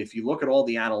per game. If you look at all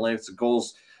the analytics, the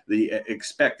goals, the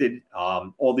expected,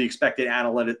 all the expected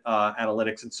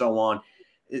analytics and so on,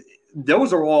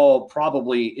 those are all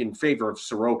probably in favor of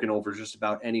Sorokin over just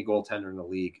about any goaltender in the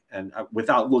league. And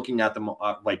without looking at them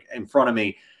like in front of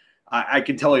me, I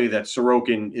can tell you that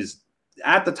Sorokin is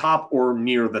at the top or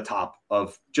near the top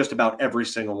of just about every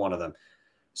single one of them.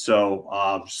 So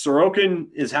Sorokin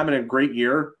is having a great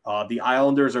year. The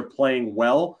Islanders are playing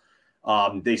well.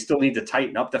 They still need to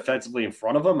tighten up defensively in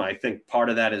front of them. I think part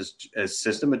of that is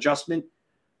system adjustment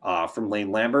from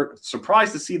Lane Lambert.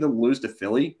 Surprised to see them lose to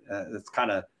Philly. It's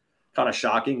kind of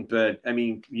shocking. But, I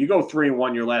mean, you go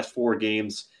 3-1 your last 4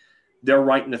 games. They're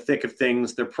right in the thick of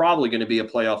things. They're probably going to be a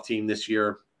playoff team this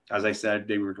year. As I said,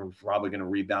 they were probably going to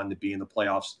rebound to be in the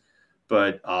playoffs.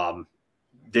 But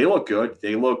they look good.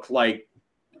 They look like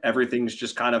everything's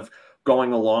just kind of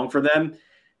going along for them.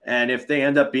 And if they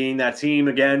end up being that team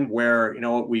again where,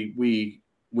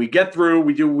 we get through,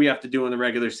 we do what we have to do in the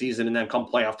regular season, and then come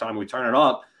playoff time, we turn it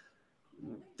up,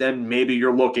 then maybe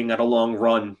you're looking at a long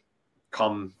run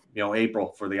come,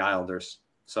 April for the Islanders.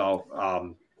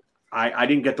 So I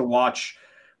didn't get to watch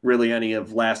really any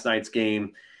of last night's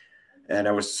game, and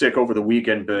I was sick over the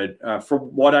weekend. But from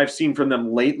what I've seen from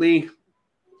them lately,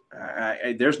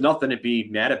 there's nothing to be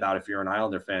mad about if you're an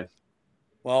Islander fan.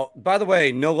 Well, by the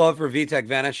way, no love for Vitek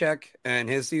Vanacek and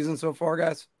his season so far,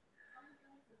 guys?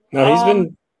 No,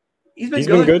 he's been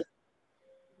good.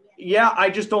 Yeah, I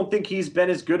just don't think he's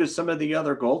been as good as some of the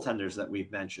other goaltenders that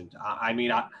we've mentioned.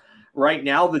 Right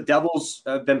now, the Devils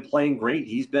have been playing great.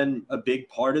 He's been a big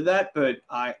part of that. But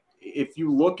if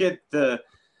you look at the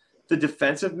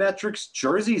defensive metrics,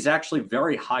 Jersey's actually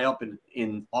very high up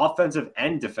in offensive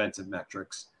and defensive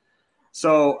metrics.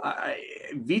 So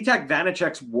Vitek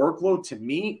Vanacek's workload to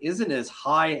me isn't as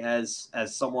high as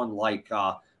someone like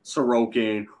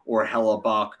Sorokin or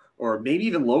Hellebuck or maybe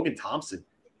even Logan Thompson.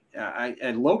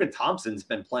 And Logan Thompson's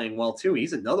been playing well too.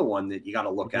 He's another one that you got to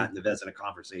look at in the Vezina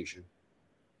conversation.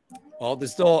 Well,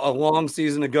 there's still a long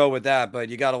season to go with that, but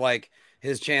you got to like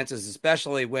his chances,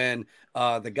 especially when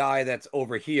the guy that's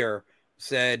over here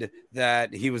said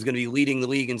that he was going to be leading the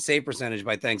league in save percentage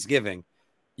by Thanksgiving.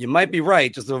 You might be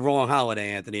right, just the wrong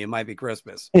holiday, Anthony. It might be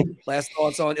Christmas. Last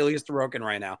thoughts on Ilya Sorokin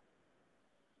right now.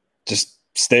 Just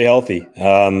stay healthy.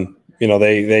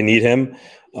 They need him.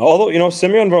 Although,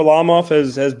 Semyon Varlamov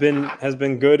has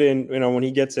been good in, when he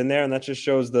gets in there, and that just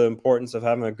shows the importance of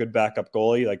having a good backup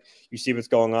goalie. Like you see what's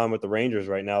going on with the Rangers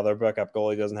right now. Their backup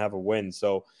goalie doesn't have a win.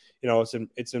 So,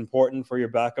 it's important for your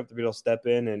backup to be able to step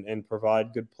in and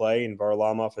provide good play. And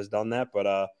Varlamov has done that.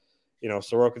 But,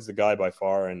 Sorokin's the guy by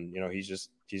far. And, he's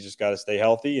just got to stay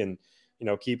healthy and,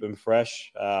 keep him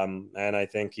fresh. And I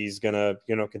think he's going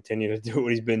to, continue to do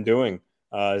what he's been doing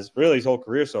his whole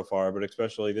career so far, but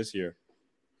especially this year.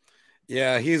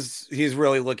 Yeah, he's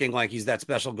really looking like he's that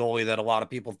special goalie that a lot of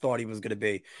people thought he was going to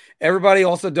be. Everybody,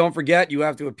 also don't forget, you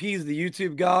have to appease the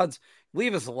YouTube gods.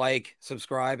 Leave us a like,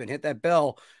 subscribe, and hit that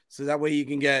bell so that way you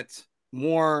can get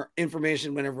more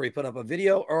information whenever we put up a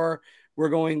video or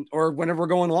whenever we're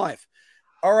going live.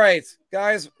 All right,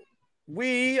 guys,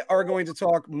 we are going to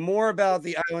talk more about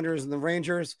the Islanders and the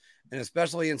Rangers, and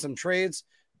especially in some trades,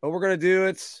 but we're going to do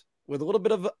it with a little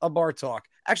bit of a bar talk.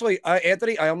 Actually,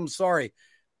 Anthony, I'm sorry.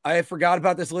 I forgot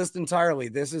about this list entirely.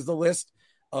 This is the list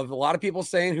of a lot of people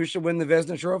saying who should win the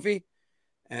Vezina Trophy.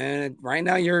 And right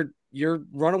now, your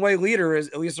runaway leader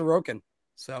is Ilya Sorokin.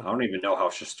 So I don't even know how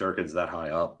Shesterkin's that high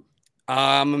up.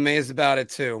 I'm amazed about it,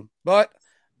 too. But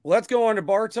let's go on to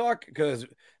bar talk because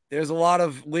there's a lot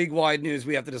of league-wide news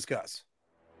we have to discuss.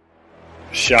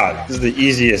 Shot. This is the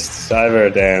easiest I've ever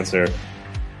to answer.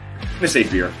 I'm going to say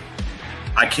beer.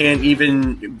 I can't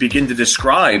even begin to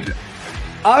describe.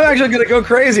 I'm actually going to go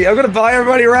crazy. I'm going to buy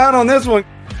everybody around on this one.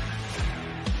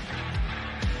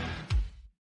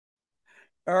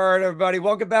 All right, everybody.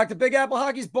 Welcome back to Big Apple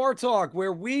Hockey's Bar Talk,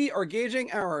 where we are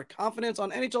gauging our confidence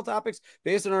on NHL topics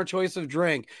based on our choice of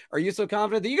drink. Are you so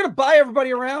confident that you're going to buy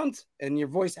everybody around? And your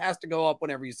voice has to go up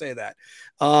whenever you say that.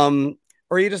 Or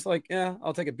are you just like, yeah,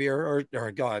 I'll take a beer,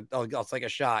 or God, I'll take a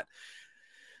shot.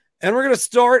 And we're going to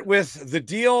start with the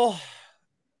deal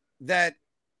that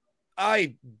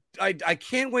I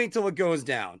can't wait till it goes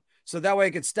down, so that way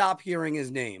I could stop hearing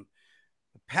his name.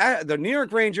 The New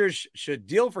York Rangers should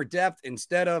deal for depth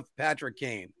instead of Patrick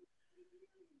Kane.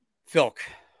 Philk.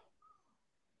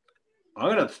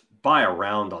 I'm going to buy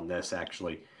around on this,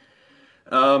 actually.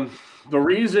 The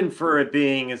reason for it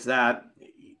being is that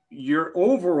your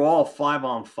overall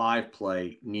 5-on-5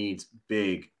 play needs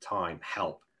big time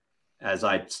help, as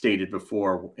I stated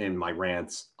before in my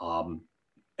rants.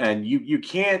 And you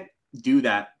can't do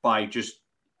that by just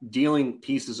dealing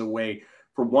pieces away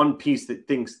for one piece that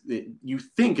you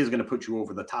think is going to put you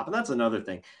over the top. And that's another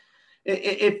thing.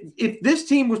 If this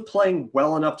team was playing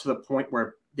well enough to the point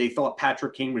where they thought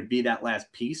Patrick Kane would be that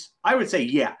last piece, I would say,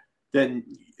 yeah, then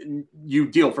you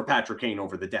deal for Patrick Kane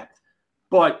over the depth.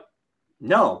 But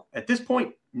no, at this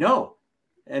point, no.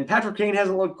 And Patrick Kane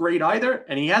hasn't looked great either,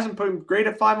 and he hasn't put great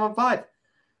at 5-on-5.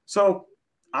 So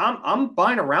I'm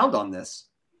buying around on this.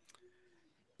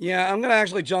 Yeah, I'm going to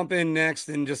actually jump in next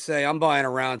and just say I'm buying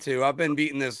around too. I've been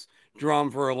beating this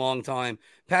drum for a long time.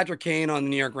 Patrick Kane on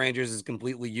the New York Rangers is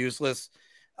completely useless.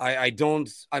 I don't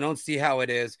see how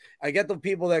it is. I get the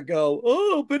people that go,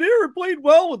 oh, Panarin played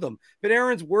well with him.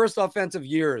 Panarin's worst offensive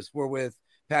years were with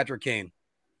Patrick Kane.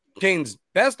 Kane's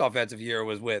best offensive year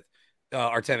was with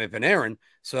Artemi Panarin.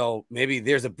 So maybe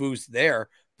there's a boost there,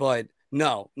 but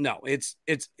no, it's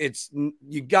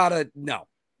you gotta, no.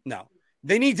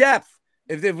 They need depth.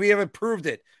 If we haven't proved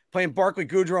it, playing Barclay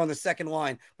Goodrow on the second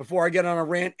line before I get on a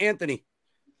rant, Anthony.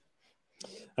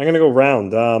 I'm going to go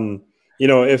round.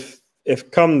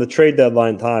 If come the trade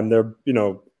deadline time, they're,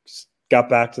 got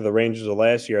back to the Rangers of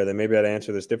last year, then maybe I'd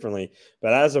answer this differently.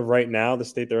 But as of right now, the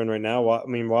state they're in right now,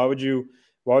 why would you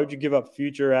give up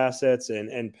future assets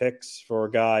and picks for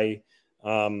a guy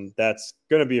that's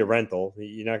going to be a rental?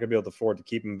 You're not going to be able to afford to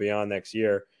keep him beyond next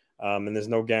year. And there's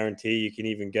no guarantee you can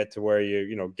even get to where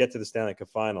you get to the Stanley Cup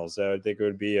Finals. So I think it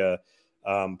would be a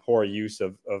poor use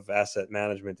of asset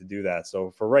management to do that. So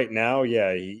for right now,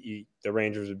 yeah, the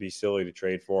Rangers would be silly to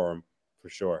trade for him for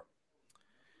sure.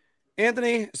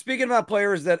 Anthony, speaking about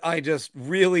players that I just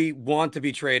really want to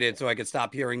be traded so I could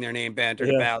stop hearing their name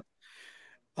bantered about.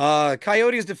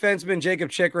 Coyotes defenseman Jacob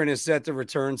Chychrun is set to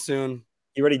return soon.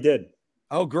 He already did.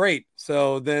 Oh, great.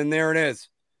 So then there it is.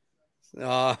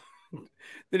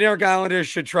 The New York Islanders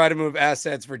should try to move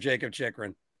assets for Jacob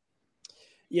Chychrun.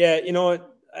 Yeah, you know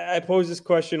what? I posed this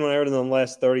question when I heard in the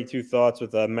last 32 Thoughts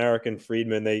with American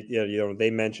Friedman. They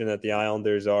mentioned that the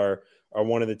Islanders are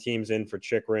one of the teams in for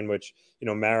Chychrun, which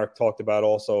Marek talked about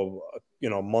also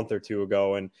a month or two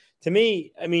ago. And to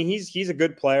me, I mean, he's a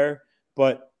good player,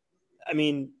 but I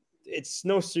mean, it's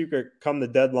no secret. Come the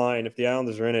deadline, if the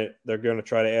Islanders are in it, they're going to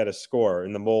try to add a score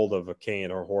in the mold of a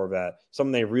Kane or Horvat,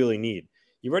 something they really need.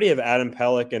 You already have Adam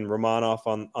Pelech and Romanov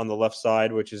on the left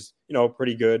side, which is,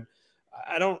 pretty good.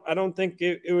 I don't think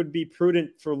it would be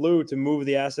prudent for Lou to move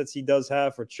the assets he does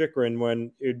have for Chychrun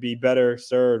when it would be better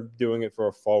served doing it for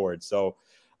a forward. So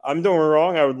I'm doing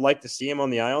wrong. I would like to see him on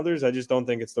the Islanders. I just don't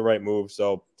think it's the right move.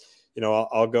 So,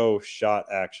 I'll go shot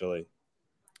actually.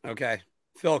 Okay.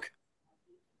 Philk.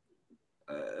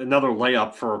 Another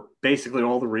layup for basically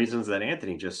all the reasons that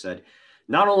Anthony just said.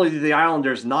 Not only do the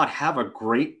Islanders not have a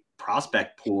great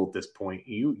prospect pool at this point,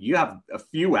 you have a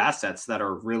few assets that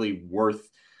are really worth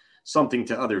something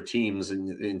to other teams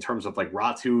in terms of like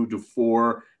Ratu,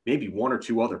 Dufour, maybe one or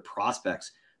two other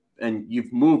prospects. And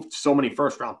you've moved so many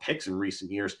first-round picks in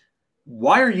recent years.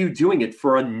 Why are you doing it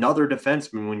for another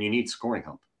defenseman when you need scoring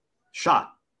help?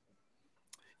 Shot.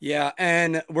 Yeah,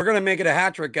 and we're going to make it a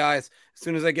hat trick, guys. As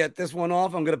soon as I get this one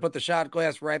off, I'm going to put the shot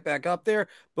glass right back up there.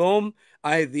 Boom.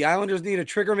 The Islanders need a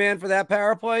trigger man for that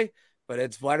power play, but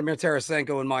it's Vladimir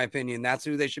Tarasenko, in my opinion. That's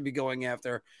who they should be going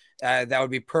after. That would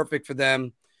be perfect for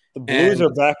them. The Blues are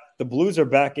back. The Blues are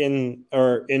back in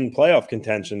playoff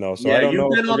contention, though. So yeah, I don't know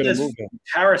you've if been on they're this move him.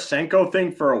 Tarasenko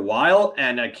thing for a while,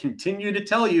 and I continue to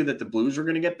tell you that the Blues are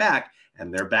going to get back,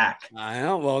 and they're back. I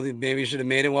know. Well, maybe you should have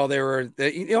made it while they were.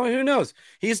 Who knows?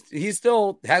 He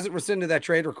still hasn't rescinded that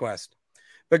trade request.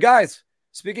 But guys,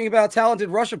 Speaking about talented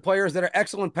Russian players that are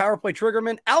excellent power play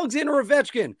triggermen, Alexander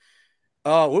Ovechkin.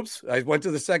 Whoops, I went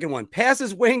to the second one.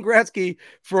 Passes Wayne Gretzky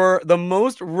for the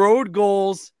most road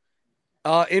goals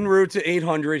en route to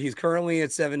 800. He's currently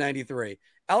at 793.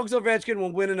 Alex Ovechkin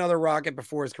will win another Rocket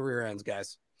before his career ends,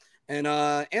 guys. And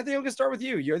Anthony, I'm going to start with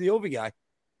you. You're the Ovi guy.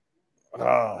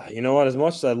 You know what? As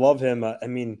much as I love him, I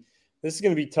mean, this is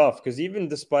going to be tough because even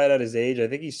despite at his age, I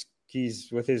think he's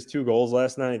with his 2 goals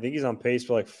last night. I think he's on pace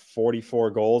for like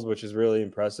 44 goals, which is really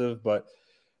impressive. But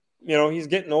he's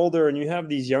getting older, and you have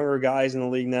these younger guys in the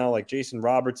league now, like Jason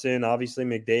Robertson. Obviously,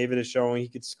 McDavid is showing he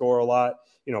could score a lot.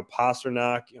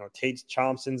 Pasternak. Tate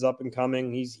Thompson's up and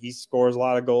coming. He scores a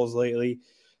lot of goals lately.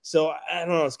 So I don't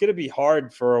know. It's going to be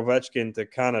hard for Ovechkin to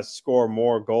kind of score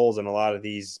more goals than a lot of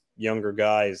these younger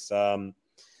guys.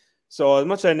 So as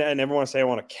much as I never want to say I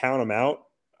want to count him out,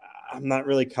 I'm not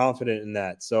really confident in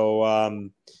that. So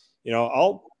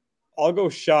I'll go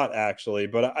shot actually.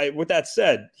 But with that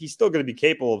said, he's still going to be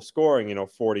capable of scoring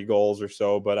 40 goals or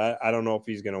so. But I don't know if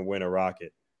he's going to win a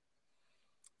Rocket.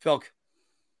 Phil.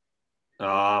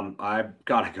 I've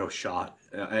got to go shot.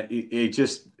 It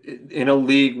just in a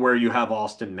league where you have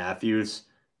Austin Matthews,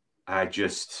 I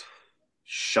just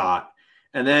shot.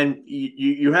 And then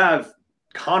you have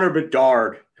Connor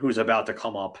Bedard, who's about to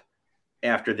come up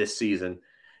after this season.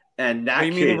 And that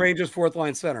you mean the Rangers' fourth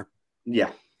line center? Yeah.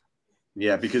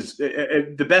 Yeah, because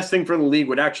the best thing for the league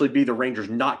would actually be the Rangers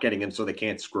not getting him so they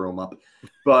can't screw him up.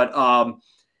 But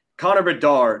Connor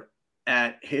Bedard,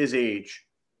 at his age,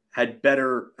 had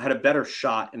a better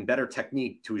shot and better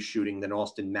technique to his shooting than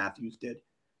Austin Matthews did.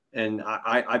 And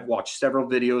I've watched several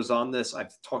videos on this.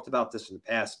 I've talked about this in the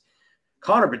past.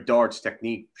 Connor Bedard's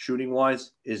technique,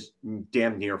 shooting-wise, is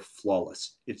damn near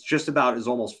flawless. It's just about as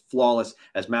almost flawless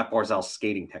as Matt Barzal's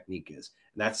skating technique is.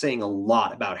 And that's saying a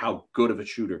lot about how good of a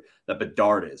shooter that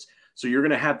Bedard is. So you're going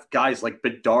to have guys like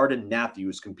Bedard and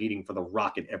Matthews competing for the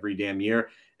Rocket every damn year.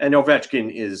 And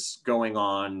Ovechkin is going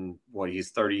on,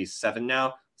 he's 37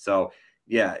 now. So,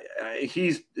 yeah,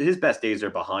 his best days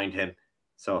are behind him.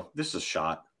 So this is a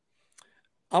shot.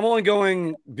 I'm only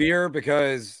going beer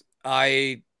because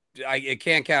I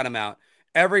can't count him out.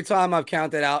 Every time I've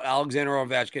counted out Alexander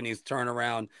Ovechkin, he's turned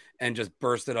around and just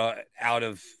bursted out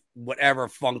of whatever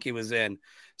funk he was in.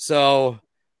 So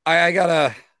I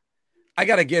gotta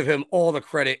give him all the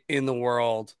credit in the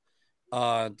world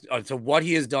to what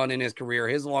he has done in his career,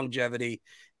 his longevity,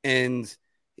 and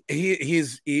he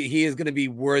is going to be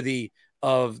worthy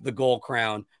of the gold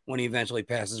crown when he eventually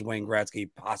passes Wayne Gretzky,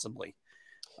 possibly.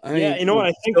 I mean, you know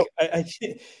what? I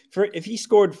think if he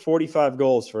scored 45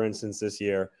 goals, for instance, this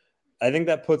year, I think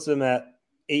that puts him at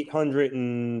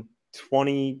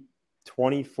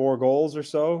 824 goals or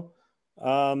so.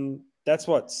 That's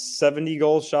 70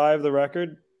 goals shy of the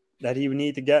record that he would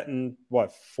need to get in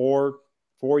 4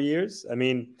 years. I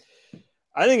mean,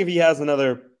 I think if he has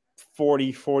another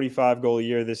 45 goal a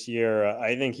year this year,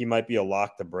 I think he might be a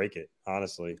lock to break it,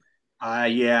 honestly.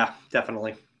 Yeah,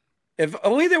 definitely. If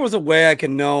only there was a way I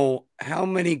can know how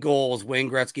many goals Wayne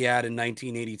Gretzky had in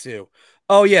 1982.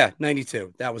 Oh, yeah,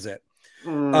 92. That was it.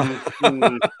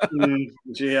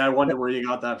 Gee, I wonder where you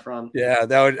got that from. Yeah,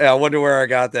 I wonder where I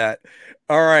got that.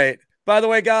 All right. By the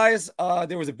way, guys,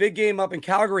 there was a big game up in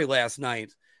Calgary last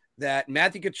night that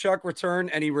Matthew Tkachuk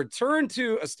returned, and he returned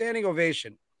to a standing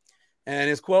ovation. And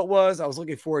his quote was, "I was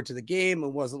looking forward to the game. It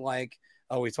wasn't like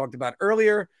we talked about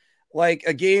earlier, like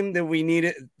a game that we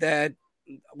needed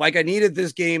like I needed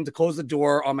this game to close the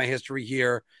door on my history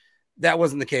here." That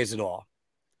wasn't the case at all.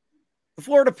 The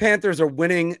Florida Panthers are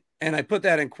winning, and I put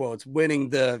that in quotes, winning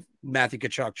the Matthew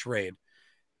Tkachuk trade.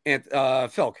 And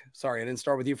Phil, sorry, I didn't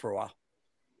start with you for a while.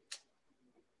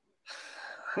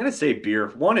 I'm going to say beer.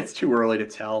 One, it's too early to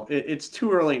tell. It's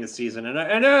too early in the season. And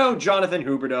I know Justin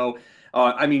Huberdeau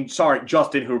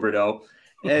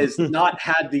has not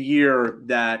had the year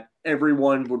that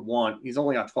everyone would want. He's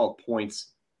only got 12 points.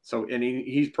 So, and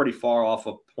he's pretty far off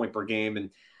a point per game.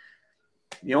 And,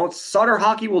 Sutter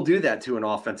hockey will do that to an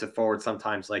offensive forward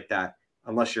sometimes like that.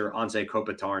 Unless you're Anze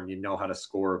Kopitar and you know how to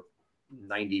score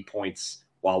 90 points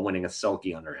while winning a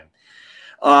Selke under him.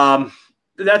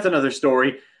 That's another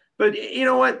story. But you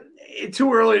know what? It's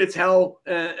too early to tell.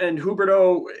 And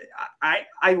Huberdeau,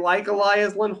 I like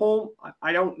Elias Lindholm.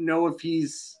 I don't know if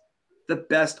he's the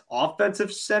best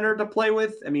offensive center to play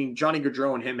with. I mean, Johnny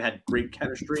Gaudreau and him had great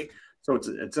chemistry. So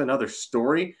it's another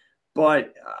story.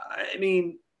 But, I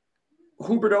mean,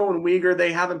 Huberdeau and Weegar,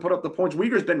 they haven't put up the points.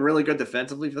 Weegar's been really good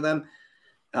defensively for them.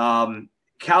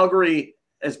 Calgary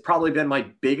has probably been my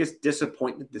biggest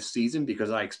disappointment this season because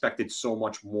I expected so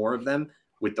much more of them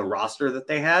with the roster that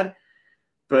they had.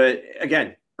 But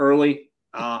again, early,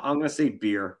 I'm going to say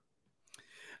beer.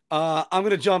 I'm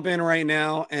going to jump in right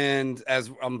now. And as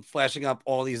I'm flashing up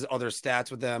all these other stats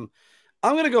with them,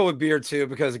 I'm going to go with Beer too,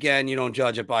 because again, you don't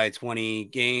judge it by 20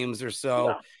 games or so.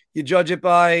 Yeah. You judge it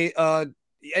by,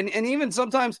 and even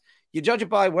sometimes you judge it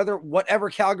by whatever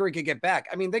Calgary could get back.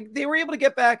 I mean, they were able to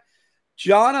get back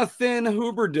Jonathan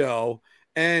Huberdeau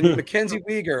and Mackenzie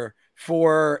Weegar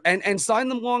and sign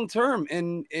them long term.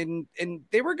 And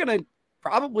they were going to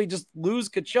probably just lose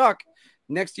Kachuk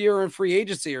next year in free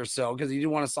agency or so because he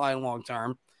didn't want to sign long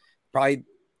term. Probably,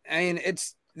 I mean,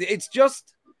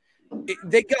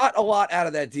 they got a lot out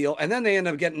of that deal, and then they end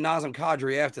up getting Nazem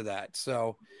Kadri after that.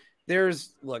 So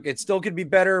it still could be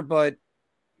better, but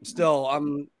still,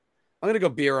 I'm gonna go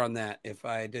Beer on that if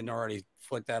I didn't already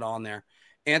flick that on there.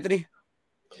 Anthony,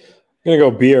 I'm gonna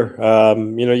go Beer.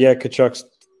 Kachuk's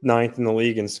ninth in the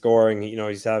league in scoring.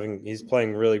 He's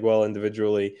playing really well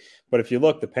individually. But if you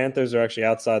look, the Panthers are actually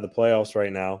outside the playoffs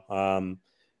right now.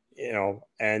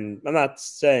 And I'm not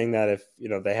saying that if,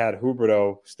 they had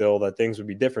Huberdeau still that things would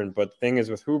be different. But the thing is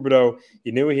with Huberdeau,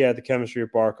 you knew he had the chemistry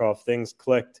with Barkov. Things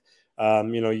clicked.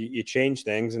 You change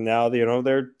things, and now,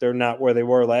 they're not where they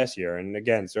were last year. And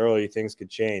again, it's early, things could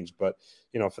change. But,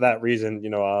 for that reason,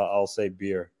 I'll say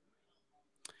Beer.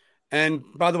 And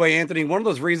by the way, Anthony, one of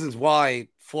those reasons why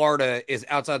Florida is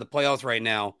outside the playoffs right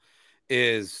now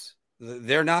is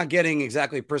they're not getting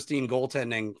exactly pristine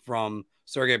goaltending from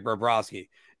Sergei Bobrovsky.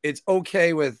 It's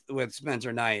okay with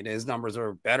Spencer Knight. His numbers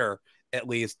are better, at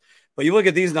least. But you look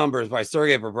at these numbers by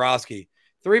Sergei Bobrovsky,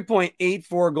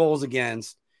 3.84 goals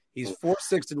against. He's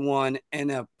 4-6-1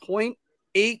 and a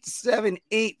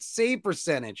 .878 save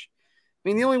percentage. I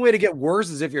mean, the only way to get worse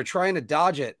is if you're trying to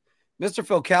dodge it. Mr.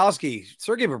 Filkowski,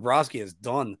 Sergei Bobrovsky is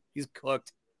done. He's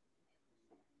cooked.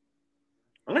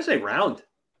 I'm going to say round.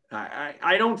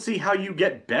 I don't see how you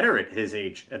get better at his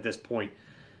age at this point.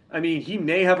 I mean, he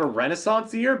may have a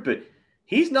renaissance year, but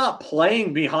he's not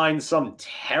playing behind some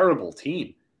terrible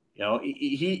team.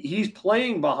 He's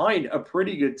playing behind a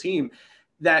pretty good team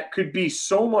that could be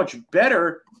so much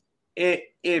better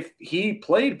if he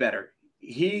played better.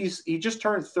 He just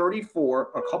turned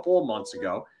 34 a couple of months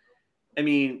ago. I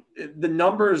mean, the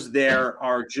numbers there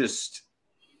are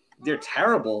they're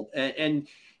terrible. And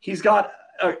he's got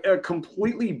a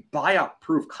completely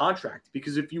buyout-proof contract,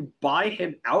 because if you buy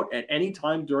him out at any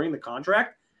time during the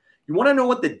contract, you want to know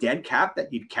what the dead cap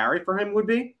that you'd carry for him would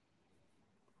be?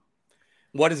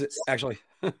 What is it, actually?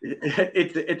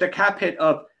 It's a cap hit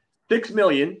of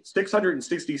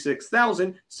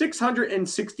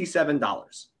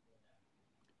 $6,666,667.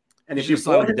 And if you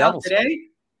bought him out today,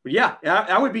 yeah,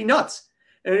 that would be nuts.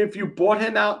 And if you bought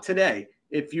him out today,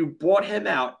 if you bought him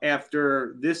out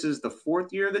after this is the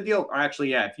fourth year of the deal, or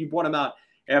actually, yeah, if you bought him out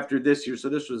after this year, so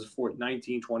this was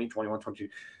 19, 20, 21, 22.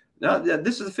 Now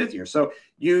this is the fifth year. So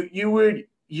you would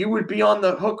be on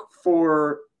the hook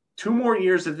for 2 more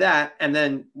years of that, and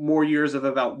then more years of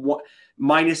about what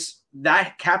minus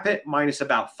that cap hit minus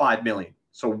about $5 million.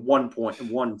 So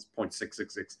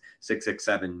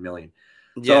 1.666667 million.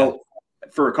 Yeah. So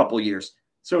for a couple of years.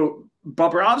 So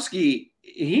Bobrovsky,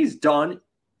 he's done,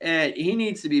 and he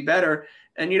needs to be better.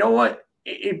 And you know what?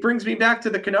 It brings me back to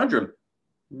the conundrum.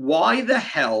 Why the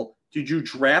hell did you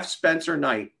draft Spencer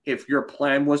Knight if your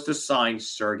plan was to sign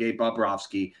Sergei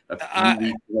Bobrovsky a few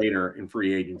weeks later in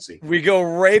free agency? We go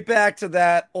right back to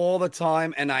that all the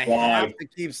time, and I have to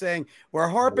keep saying we're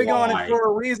harping on it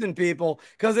for a reason, people,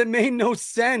 because it made no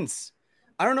sense.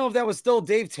 I don't know if that was still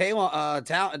Dale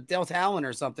Talon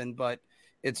or something, but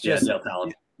it's just Dale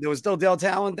Talon. There was still Dale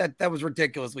Talon. That was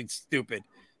ridiculously stupid.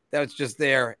 That was just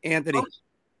there. Anthony.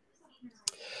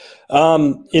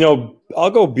 I'll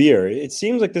go Beer. It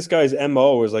seems like this guy's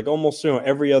MO is like almost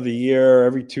every other year,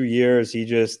 every 2 years,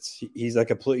 he's like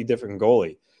a completely different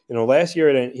goalie. Last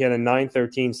year he had a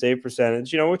 .913 save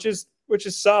percentage, which is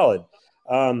solid.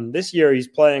 This year he's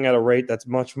playing at a rate that's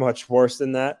much, much worse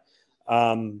than that.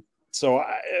 So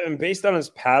based on his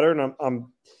pattern,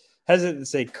 I'm hesitant to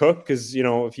say cook, because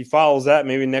if he follows that,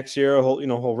 maybe next year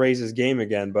he'll raise his game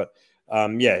again. But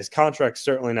his contract's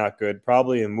certainly not good,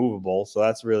 probably immovable. So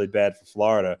that's really bad for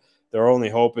Florida. Their only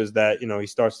hope is that he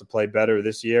starts to play better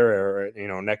this year,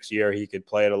 or next year he could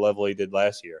play at a level he did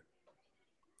last year.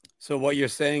 So what you're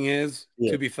saying is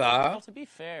to be fair. But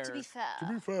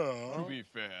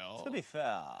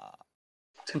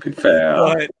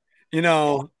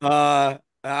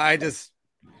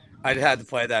I had to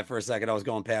play that for a second. I was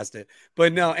going past it,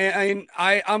 but no, I'm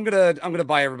gonna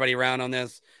buy everybody around on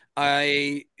this.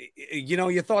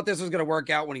 You thought this was gonna work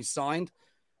out when he signed.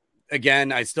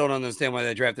 Again, I still don't understand why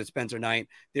they drafted Spencer Knight.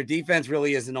 Their defense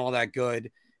really isn't all that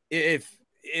good. If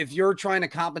if you're trying to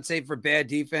compensate for bad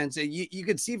defense, you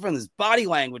could see from his body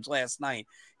language last night,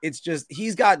 it's just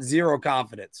he's got zero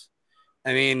confidence.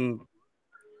 I mean,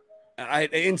 I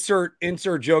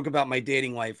insert joke about my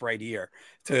dating life right here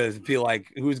to feel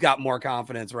like who's got more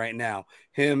confidence right now,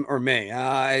 him or me.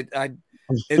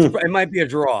 It might be a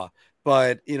draw,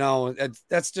 but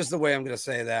that's just the way I'm going to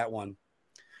say that one.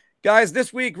 Guys,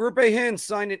 this week Rupe Hintz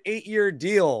signed an 8-year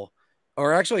deal,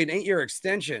 or actually an 8-year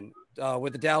extension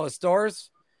with the Dallas Stars.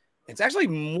 It's actually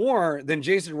more than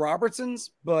Jason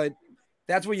Robertson's, but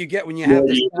that's what you get when you have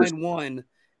to sign one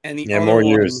and the other more one.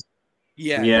 Years.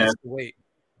 Yeah. Wait.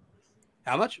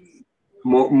 How much?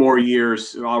 More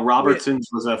years. Robertson's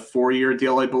was a 4-year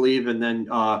deal, I believe, and then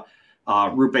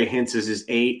Rupe Hintz is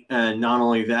 8. And not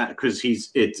only that, because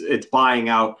it's buying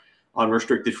out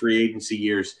unrestricted free agency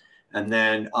years, and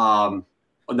then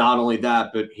not only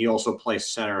that, but he also plays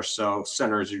center, so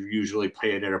centers are usually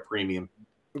paid at a premium.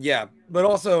 Yeah, but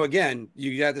also again,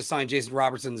 you had to sign Jason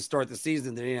Robertson to start the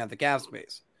season. They didn't have the cap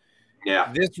space.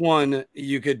 Yeah, this one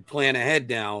you could plan ahead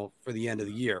now for the end of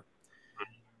the year.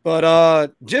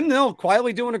 But Jim Nill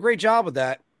quietly doing a great job with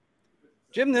that.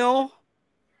 Jim Nill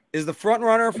is the front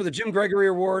runner for the Jim Gregory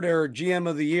Award or GM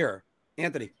of the Year.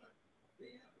 Anthony.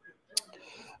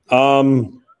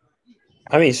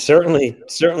 I mean, certainly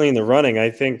in the running. I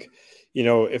think,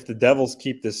 if the Devils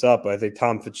keep this up, I think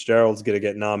Tom Fitzgerald's going to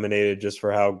get nominated just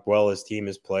for how well his team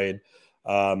has played.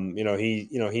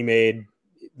 He made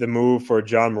the move for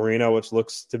John Marino, which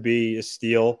looks to be a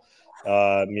steal.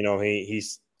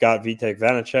 He's got Vitek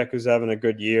Vanacek, who's having a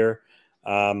good year.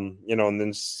 And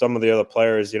then some of the other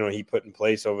players, he put in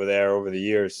place over there over the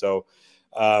years. So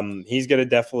he's going to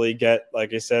definitely get,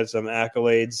 like I said, some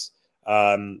accolades.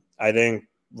 I think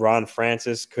Ron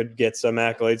Francis could get some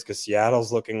accolades because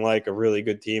Seattle's looking like a really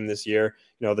good team this year.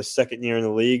 The second year in the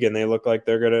league, and they look like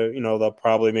they're going to, they'll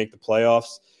probably make the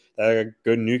playoffs. They got a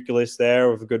good nucleus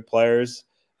there with good players.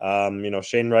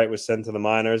 Shane Wright was sent to the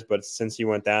minors, but since he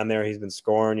went down there, he's been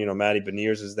scoring. Matty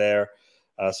Beniers is there.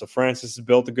 So Francis has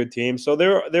built a good team. So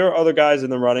there are other guys in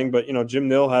the running, but, Jim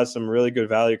Nill has some really good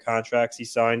value contracts. He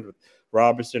signed with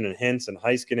Robertson and Hintz and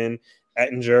Heiskanen.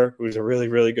 Ettinger, who's a really,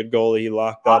 really good goalie, he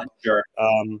locked up.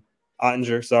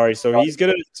 Ottinger, sorry. So he's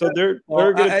gonna. So they're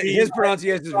gonna. His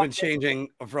pronunciation has been changing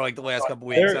for like the last couple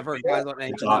weeks. I've heard guys on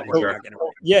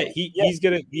Yeah, he's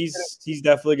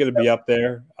definitely gonna be up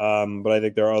there. But I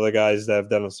think there are other guys that have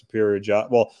done a superior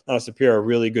job. Well, not a superior, a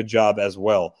really good job as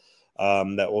well.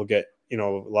 That will get a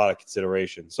lot of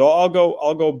consideration. So I'll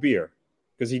go Beer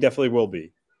because he definitely will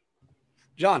be.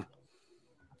 John,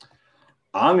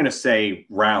 I'm gonna say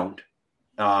Round.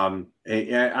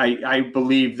 I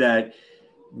believe that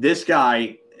this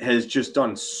guy has just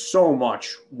done so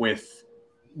much with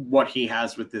what he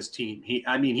has with this team.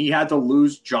 He had to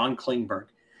lose John Klingberg,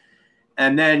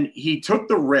 and then he took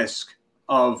the risk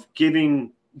of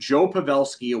giving Joe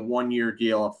Pavelski a 1-year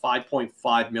deal of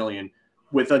 $5.5 million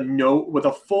with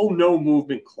a full no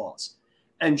movement clause.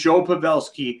 And Joe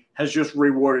Pavelski has just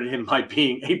rewarded him by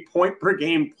being a point per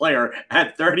game player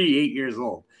at 38 years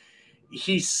old.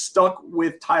 He's stuck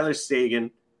with Tyler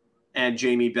Seguin and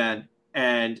Jamie Benn,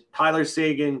 and Tyler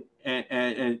Seguin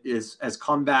has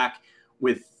come back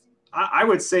with, I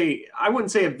wouldn't say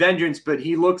a vengeance, but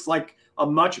he looks like a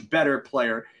much better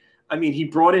player. I mean, he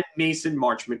brought in Mason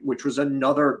Marchment, which was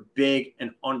another big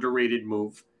and underrated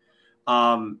move.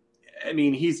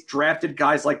 He's drafted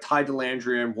guys like Ty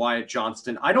Dellandrea and Wyatt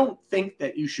Johnston. I don't think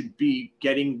that you should be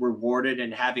getting rewarded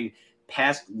and having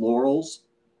past laurels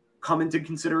come into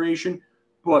consideration,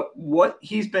 but what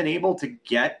he's been able to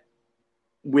get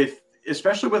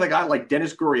especially with a guy like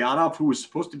Denis Gurianov, who was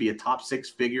supposed to be a top 6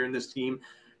 figure in this team,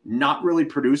 not really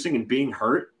producing and being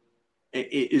hurt,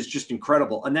 it is just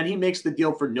incredible. And then he makes the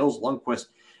deal for Nils Lundkvist,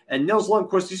 and Nils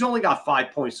Lundkvist, he's only got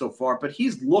 5 points so far, but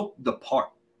he's looked the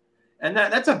part, and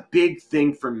that's a big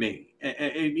thing for me.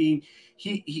 I mean,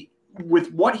 he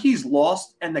with what he's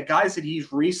lost and the guys that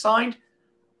he's re-signed,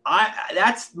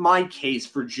 that's my case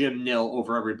for Jim Nill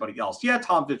over everybody else. Yeah,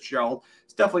 Tom Fitzgerald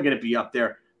is definitely going to be up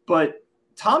there, but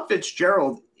Tom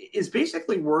Fitzgerald is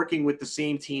basically working with the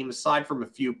same team aside from a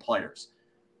few players.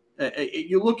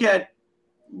 You look at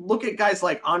guys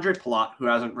like Andre Palat, who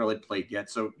hasn't really played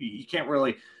yet, so you can't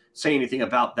really say anything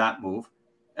about that move.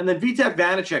 And then Vitek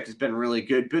Vanacek has been really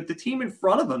good, but the team in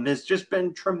front of him has just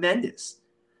been tremendous.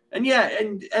 And yeah,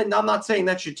 and I'm not saying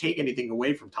that should take anything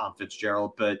away from Tom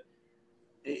Fitzgerald, but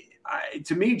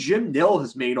to me, Jim Nill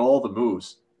has made all the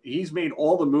moves. He's made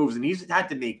all the moves, and he's had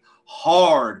to make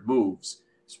hard moves,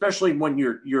 especially when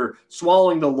you're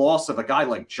swallowing the loss of a guy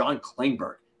like John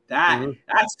Klingberg.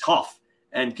 That's tough.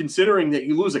 And considering that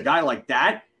you lose a guy like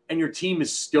that and your team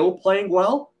is still playing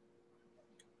well,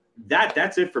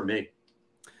 that's it for me.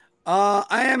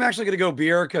 I am actually going to go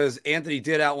beer because Anthony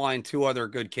did outline two other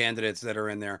good candidates that are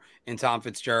in there in Tom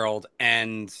Fitzgerald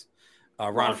and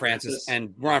Ron Francis.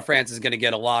 And Ron Francis is going to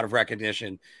get a lot of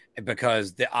recognition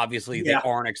because they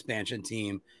are an expansion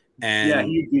team. And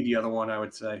he'd be the other one, I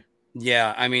would say.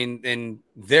 Yeah, I mean, and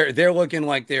they're looking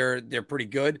like they're pretty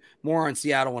good. More on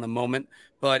Seattle in a moment,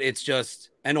 but it's just,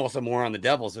 and also more on the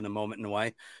Devils in a moment in a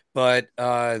way. But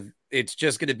it's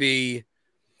just going to be.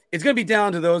 It's going to be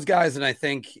down to those guys, and I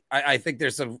think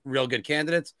there's some real good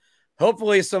candidates.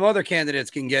 Hopefully, some other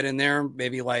candidates can get in there,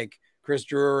 maybe like Chris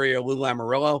Drury or Lou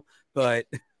Lamoriello. But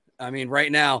I mean, right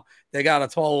now they got a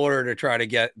tall order to try to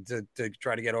get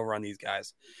over on these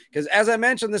guys. Because as I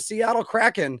mentioned, the Seattle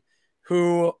Kraken,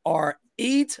 who are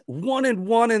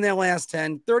 8-1-1 in their last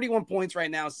 10, 31 points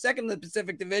right now, second in the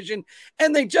Pacific Division,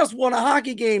 and they just won a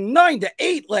hockey game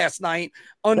 9-8 last night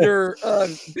under a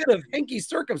bit of hinky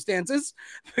circumstances,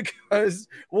 because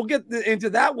we'll get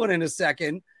into that one in a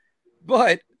second.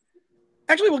 But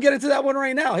actually, we'll get into that one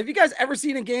right now. Have you guys ever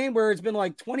seen a game where it's been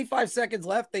like 25 seconds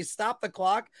left? They stop the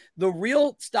clock. The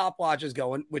real stopwatch is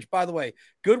going, which, by the way,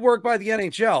 good work by the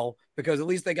NHL, because at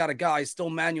least they got a guy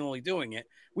still manually doing it.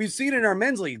 We've seen in our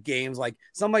men's league games, like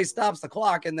somebody stops the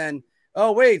clock and then,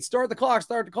 oh, wait, start the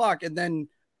clock. And then,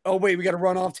 oh, wait, we got to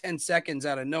run off 10 seconds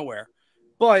out of nowhere.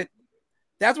 But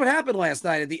that's what happened last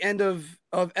night at the end of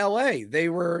LA.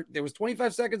 There was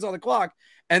 25 seconds on the clock.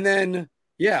 And then,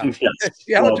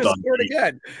 Seattle just scored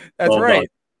again. That's right.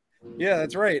 Yeah,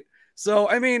 that's right. So,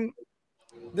 I mean,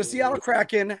 the Seattle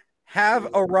Kraken have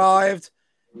arrived.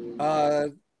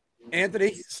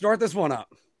 Anthony, start this one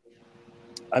up.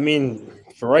 I mean,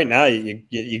 for right now,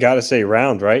 you got to say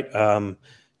round, right?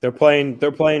 They're playing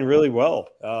really well.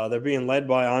 They're being led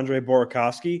by Andre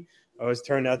Burakovsky. It's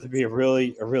turned out to be a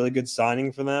really good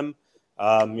signing for them.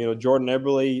 Jordan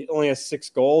Eberle only has 6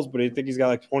 goals, but I think he's got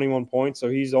like 21 points, so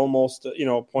he's almost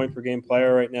a point per game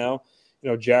player right now.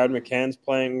 Jared McCann's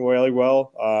playing really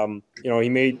well.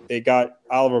 They got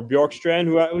Oliver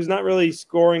Bjorkstrand, who's not really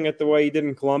scoring at the way he did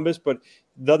in Columbus, but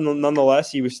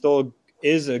nonetheless, he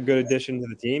is a good addition to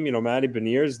the team. Matty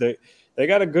Beniers, they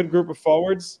got a good group of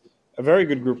forwards, a very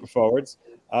good group of forwards.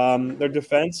 Their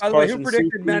defense. By the way, who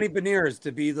predicted Matty Beniers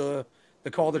to be the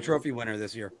Calder Trophy winner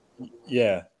this year?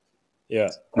 Yeah.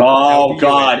 Oh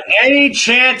God! Any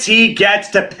chance he gets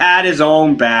to pat his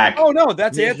own back? Oh no,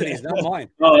 that's Anthony's, not mine.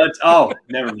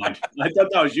 Never mind. I thought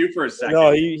that was you for a second.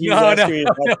 No, he was asking me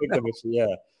about Victovic.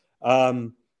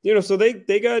 Yeah. So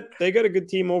they got a good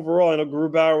team overall. I know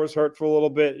Grubauer was hurt for a little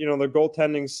bit. Their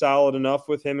goaltending's solid enough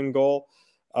with him in goal.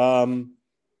 I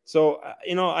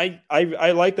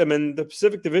like them in the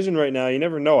Pacific Division right now. You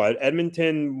never know.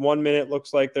 Edmonton, 1 minute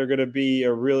looks like they're going to be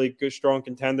a really good, strong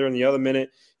contender, and the other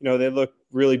minute, they look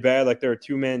really bad, like they're a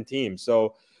 2-man team.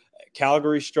 So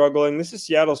Calgary's struggling. This is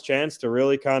Seattle's chance to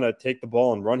really kind of take the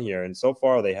ball and run here, and so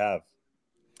far they have.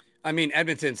 I mean,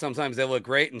 Edmonton, sometimes they look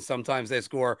great, and sometimes they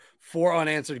score 4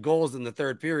 unanswered goals in the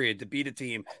third period to beat a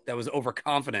team that was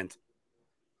overconfident.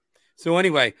 So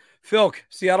anyway, Philk,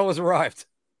 Seattle has arrived.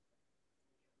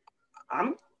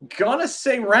 I'm going to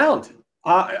say round.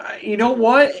 You know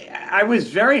what? I was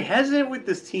very hesitant with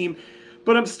this team,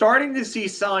 but I'm starting to see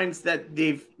signs that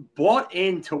they've bought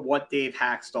into what Dave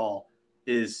Haxtell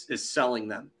is selling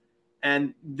them.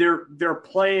 And they're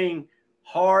playing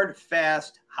hard,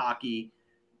 fast hockey.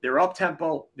 They're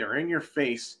up-tempo. They're in your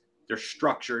face. They're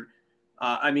structured.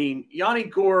 Yanni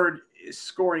Gourde is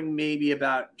scoring maybe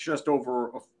about just over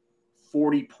a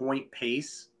 40-point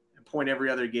pace, a point every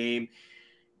other game.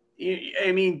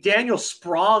 Daniel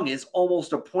Sprong is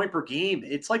almost a point per game.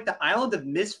 It's like the island of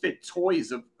misfit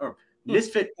toys or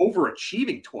misfit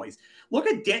overachieving toys. Look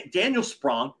at Daniel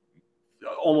Sprong,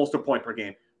 almost a point per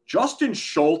game. Justin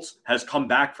Schultz has come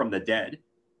back from the dead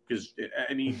because,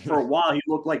 for a while he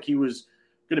looked like he was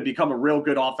going to become a real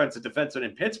good offensive defenseman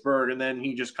in Pittsburgh, and then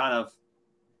he just kind of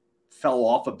fell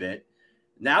off a bit.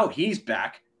 Now he's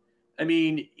back.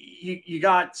 You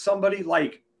got somebody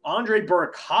like Andre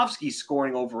Burakovsky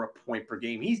scoring over a point per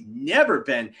game. He's never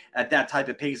been at that type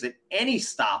of pace at any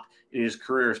stop in his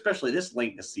career, especially this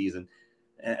late in the season.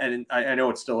 And I know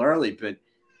it's still early, but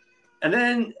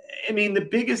the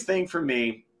biggest thing for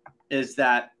me is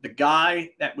that the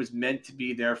guy that was meant to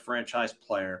be their franchise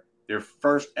player, their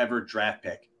first ever draft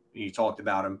pick, you talked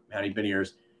about him, Matty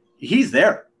Beniers, he's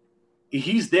there.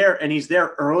 He's there, and he's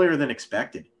there earlier than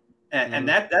expected. And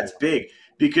that's big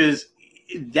because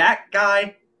that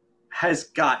guy has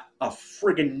got a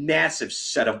friggin' massive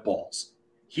set of balls.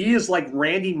 He is like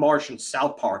Randy Marsh in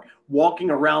South Park, walking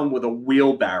around with a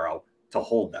wheelbarrow to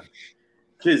hold them.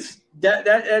 Because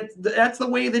That's the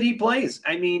way that he plays.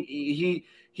 I mean,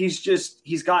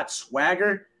 he's got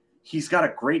swagger. He's got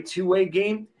a great two-way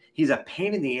game. He's a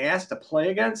pain in the ass to play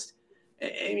against.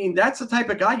 I mean, that's the type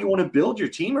of guy you want to build your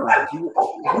team around. He's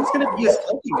going to be a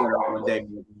Celtic winner one day,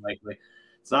 more than likely.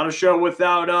 It's not a show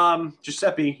without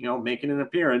Giuseppe, making an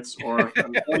appearance, or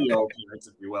an audio appearance,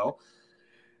 if you will.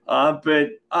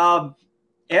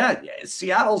 Yeah,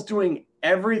 Seattle's doing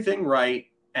everything right,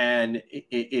 and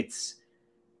it's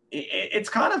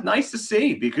kind of nice to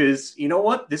see, because you know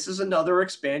what? This is another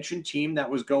expansion team that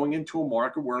was going into a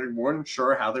market where we weren't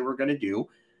sure how they were going to do.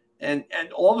 And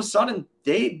all of a sudden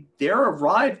they're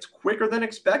arrived quicker than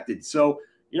expected. So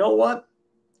you know what?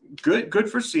 Good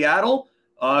for Seattle.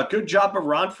 Good job of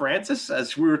Ron Francis,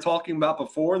 as we were talking about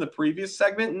before in the previous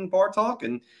segment in Bar Talk.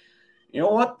 And you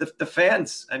know what? The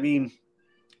fans, I mean,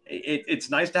 it's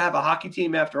nice to have a hockey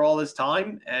team after all this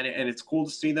time, and it's cool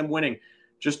to see them winning.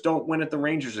 Just don't win at the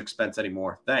Rangers' expense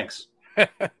anymore. Thanks.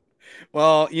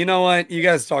 Well, you know what? You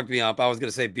guys talked me up. I was going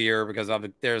to say beer because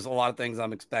there's a lot of things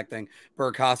I'm expecting.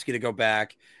 Burakovsky to go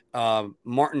back,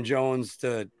 Martin Jones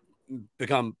to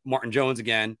become Martin Jones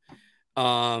again.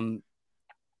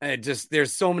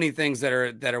 There's so many things that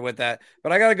are with that.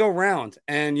 But I got to go round.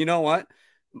 And you know what?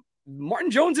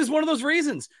 Martin Jones is one of those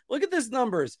reasons. Look at this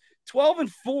numbers: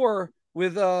 12-4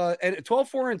 with and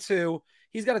 12-4-2.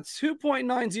 He's got a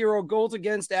 2.90 goals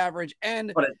against average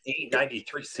and an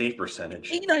 893 save percentage.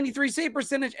 893 save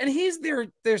percentage, and he's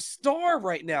their star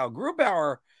right now.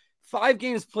 Grubauer, 5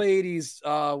 games played, he's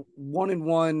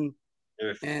 1-1,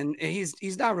 and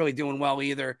he's not really doing well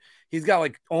either. He's got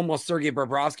like almost Sergei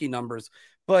Bobrovsky numbers,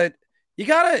 but you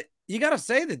gotta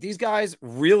say that these guys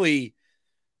really,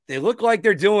 they look like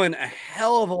they're doing a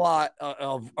hell of a lot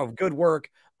of good work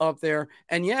up there.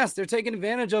 And yes, they're taking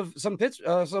advantage of some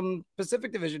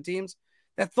Pacific Division teams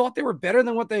that thought they were better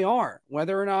than what they are,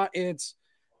 whether or not it's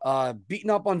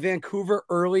beating up on Vancouver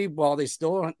early while they're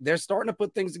starting to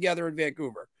put things together in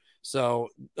Vancouver. So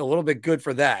a little bit good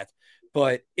for that.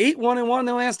 But 8-1-1 in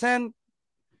the last 10,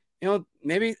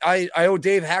 maybe I owe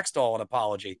Dave Hackstall an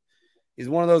apology. He's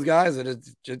one of those guys that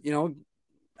is just,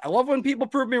 I love when people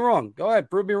prove me wrong. Go ahead,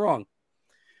 prove me wrong.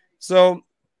 So,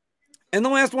 and the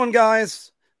last one,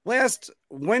 guys, last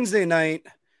Wednesday night,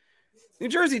 New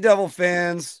Jersey Devil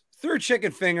fans threw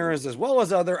chicken fingers as well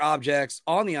as other objects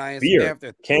on the ice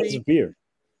after cans of beer.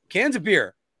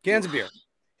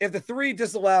 After 3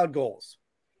 disallowed goals.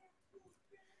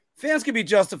 Fans can be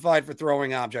justified for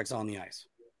throwing objects on the ice.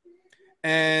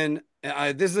 And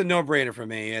this is a no-brainer for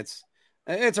me. It's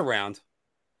a round.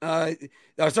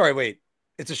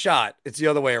 It's a shot. It's the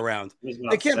other way around.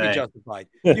 It can't be justified.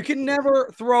 You can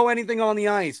never throw anything on the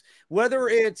ice, whether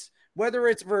it's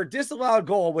for a disallowed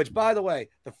goal, which, by the way,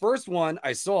 the first one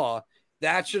I saw,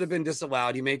 that should have been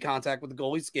disallowed. He made contact with the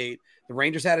goalie skate. The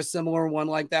Rangers had a similar one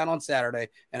like that on Saturday,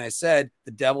 and I said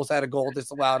the Devils had a goal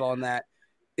disallowed on that.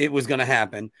 It was going to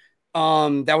happen.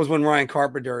 That was when Ryan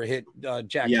Carpenter hit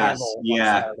Jack Campbell.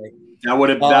 Yeah, that would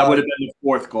have been the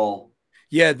 4th goal.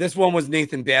 Yeah, this one was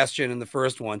Nathan Bastian in the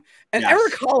first one. And yes.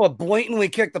 Eric Holla blatantly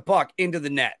kicked the puck into the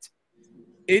net.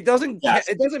 It doesn't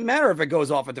matter if it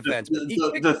goes off a defense.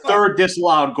 The third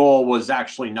disallowed goal was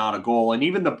actually not a goal. And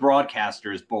even the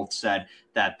broadcasters both said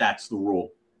that that's the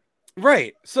rule.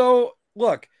 Right. So,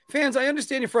 look, fans, I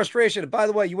understand your frustration. And by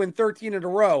the way, you win 13 in a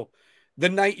row. The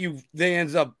night they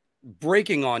ends up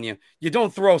breaking on you. You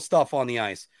don't throw stuff on the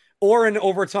ice. Or in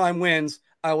overtime wins,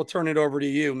 I will turn it over to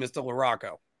you, Mr.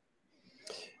 LaRocco.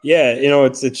 Yeah,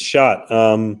 it's shot.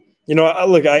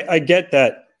 Look, I get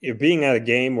that you're being at a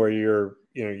game where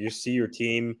you see your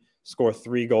team score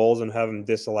 3 goals and have them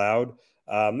disallowed.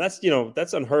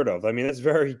 That's unheard of. I mean,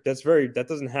 that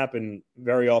doesn't happen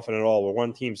very often at all, where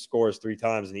one team scores 3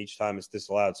 times and each time it's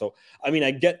disallowed. So, I mean, I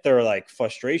get their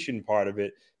frustration part of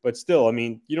it, but still, I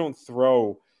mean, you don't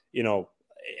throw,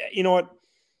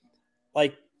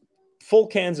 full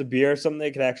cans of beer, something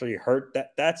that could actually hurt.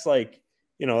 That's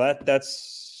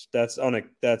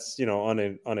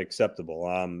unacceptable.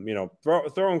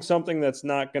 Throwing something that's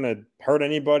not going to hurt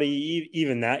anybody,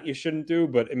 even that you shouldn't do.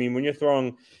 But I mean, when you're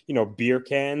throwing, beer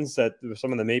cans that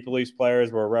some of the Maple Leafs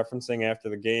players were referencing after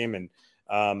the game, and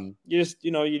it's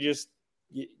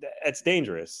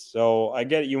dangerous. So I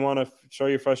get it. You want to show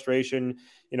your frustration.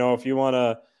 If you want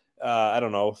to,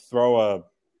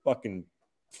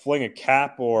 fling a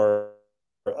cap or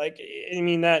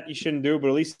that you shouldn't do, but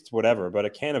at least it's whatever. But a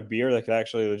can of beer that could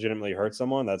actually legitimately hurt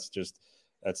someone, that's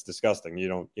disgusting. You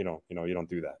don't do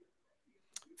that.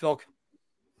 Phil?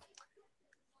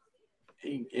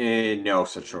 In no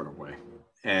such sort of way.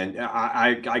 And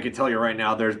I can tell you right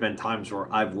now, there's been times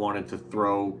where I've wanted to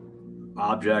throw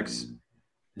objects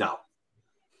No.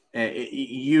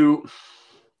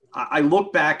 I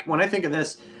look back, when I think of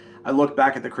this, I look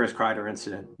back at the Chris Kreider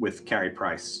incident with Carey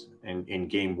Price in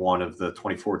game one of the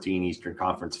 2014 Eastern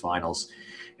Conference Finals.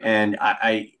 And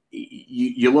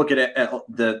you look at it, at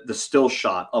the still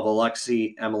shot of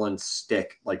Alexei Emelin's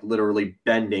stick, like literally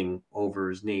bending over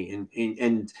his knee.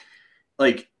 And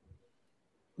like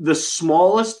the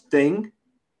smallest thing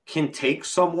can take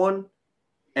someone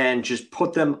and just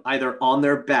put them either on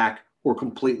their back or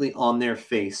completely on their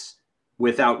face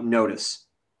without notice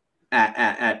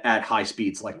at high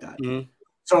speeds like that. Mm-hmm.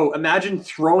 So imagine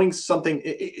throwing something,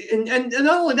 and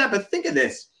not only that, but think of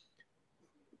this.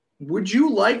 Would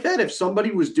you like that if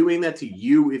somebody was doing that to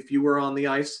you if you were on the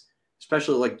ice,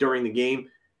 especially like during the game?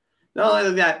 Not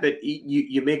only that, but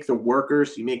you make the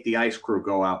workers, you make the ice crew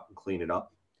go out and clean it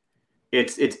up.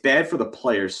 It's bad for the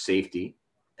player's safety,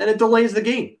 and it delays the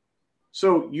game.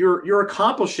 So you're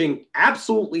accomplishing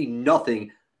absolutely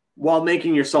nothing while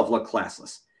making yourself look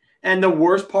classless. And the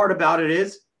worst part about it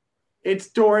is it's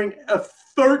during a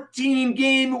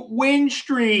 13-game win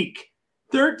streak.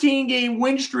 13-game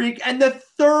win streak, and the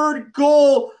third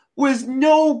goal was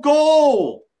no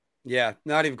goal. Yeah,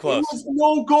 not even close. It was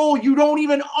no goal. You don't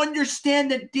even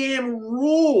understand the damn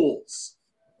rules.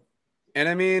 And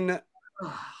I mean,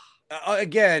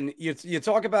 again, you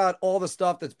talk about all the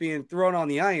stuff that's being thrown on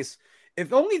the ice.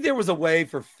 If only there was a way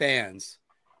for fans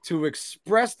to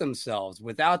express themselves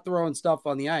without throwing stuff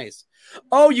on the ice.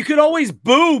 Oh, you could always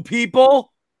boo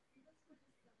people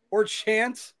or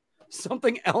chant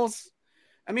something else.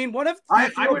 I mean, what if you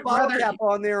throw a bottle cap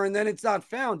on there and then it's not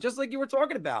found, just like you were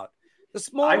talking about? The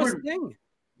smallest thing.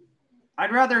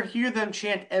 I'd rather hear them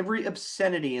chant every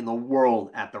obscenity in the world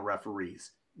at the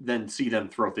referees than see them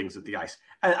throw things at the ice.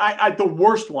 I the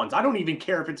worst ones. I don't even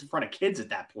care if it's in front of kids at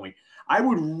that point. I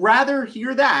would rather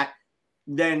hear that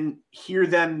than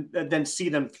see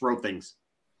them throw things.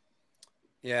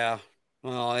 Yeah.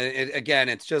 Well, again,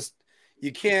 it's just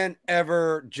you can't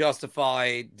ever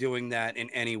justify doing that in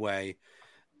any way.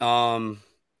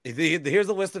 Here's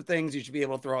a list of things you should be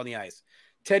able to throw on the ice.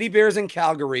 Teddy bears in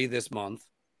Calgary this month.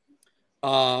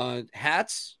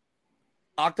 Hats,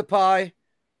 octopi,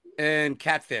 and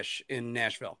catfish in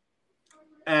Nashville.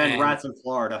 And rats in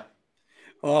Florida.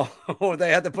 Oh, they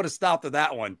had to put a stop to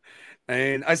that one.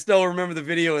 And I still remember the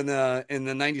video in the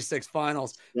 96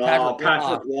 finals.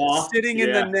 Patrick Waugh sitting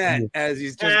in the net as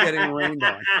he's just getting rained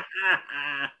on.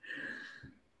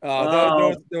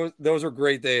 Those were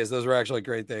great days. Those were actually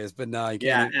great days. But no, you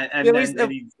can't. Yeah, at least they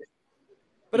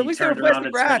were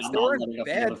plastic rats. They weren't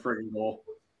bad.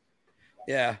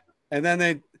 Yeah, and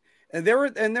then they were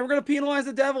going to penalize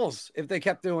the Devils if they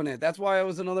kept doing it. That's why it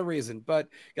was another reason. But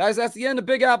guys, that's the end of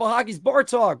Big Apple Hockey's Bar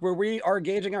Talk, where we are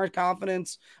gauging our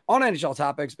confidence on NHL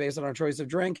topics based on our choice of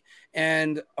drink.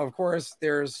 And of course,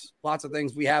 there's lots of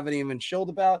things we haven't even chilled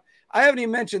about. I haven't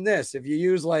even mentioned this. If you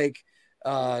use like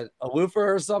a loofah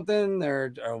or something,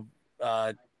 or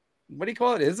what do you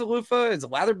call it? Is it a loofah? Is it a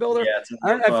lather builder? Yeah,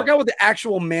 I forgot what the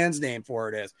actual man's name for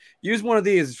it is. Use one of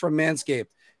these. It's from Manscaped.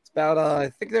 It's about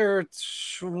I think they're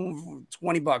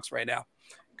 $20 right now.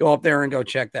 Go up there and go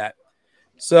check that.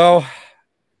 So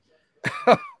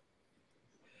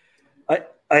I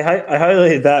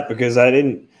highlighted that because I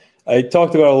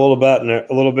talked about it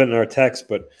a little bit in our text,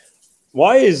 but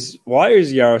why is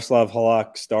Yaroslav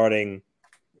Halak starting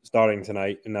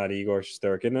tonight and not Igor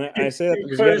Shesterkin? And I say that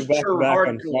because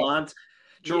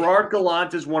Gerard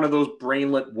Gallant is one of those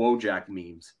brainlet Wojak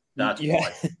memes. That's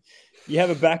why. You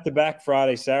have a back-to-back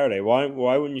Friday, Saturday. Why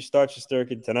wouldn't you start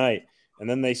Shesterkin tonight? And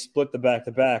then they split the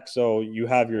back-to-back, so you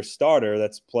have your starter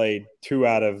that's played 2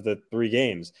 out of the 3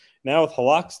 games. Now with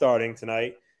Halak starting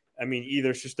tonight, I mean,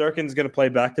 either Shesterkin's going to play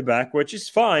back-to-back, which is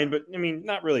fine, but, I mean,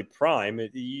 not really prime. You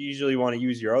usually want to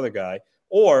use your other guy.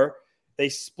 Or they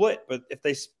split, but if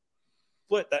they split,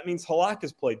 that means Halak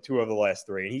has played 2 of the last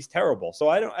 3, and he's terrible. So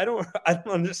I don't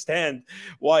understand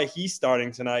why he's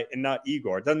starting tonight and not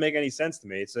Igor. It doesn't make any sense to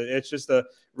me. It's just a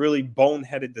really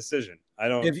boneheaded decision.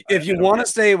 If you want to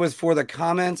say it was for the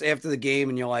comments after the game,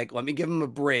 and you're like, let me give him a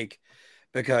break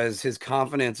because his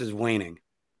confidence is waning,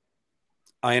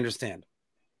 I understand.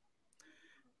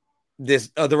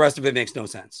 The rest of it makes no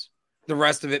sense. The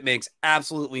rest of it makes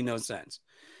absolutely no sense.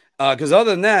 Because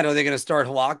other than that, are they going to start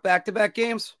Halak back-to-back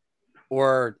games?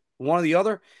 Or one or the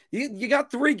other? You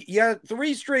got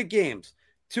 3 straight games,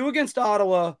 2 against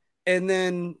Ottawa, and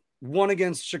then 1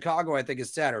 against Chicago, I think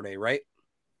is Saturday, right?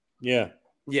 Yeah.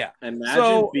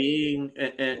 Imagine being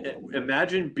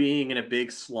in a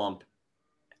big slump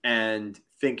and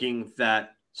thinking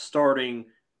that starting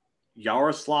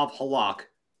Yaroslav Halak,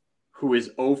 who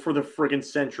is 0 for the friggin'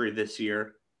 century this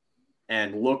year,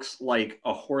 and looks like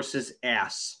a horse's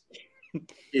ass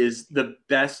is the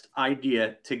best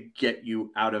idea to get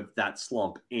you out of that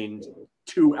slump in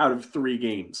 2 out of 3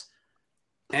 games.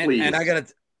 Please. And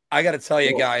I gotta tell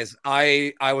you guys,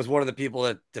 I was one of the people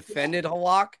that defended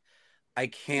Halak. I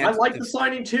like the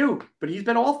signing too, but he's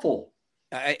been awful.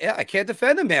 I can't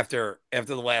defend him after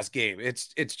the last game.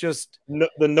 It's just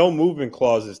the no movement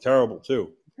clause is terrible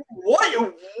too.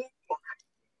 What?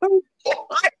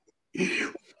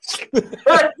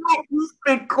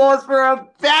 Movement clause for a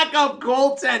backup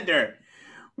goaltender.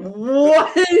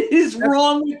 What is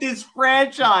wrong with this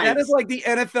franchise? That is like the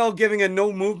NFL giving a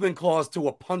no movement clause to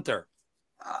a punter.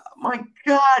 My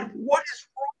God, what is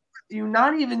wrong with you?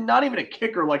 Not even a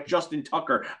kicker like Justin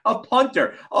Tucker, a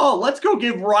punter. Oh, let's go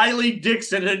give Riley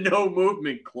Dixon a no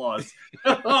movement clause.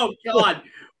 Oh God,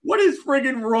 what is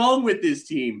friggin' wrong with this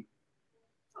team?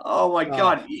 Oh my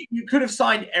God, you could have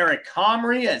signed Eric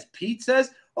Comrie, as Pete says.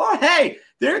 Oh, hey,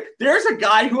 there's a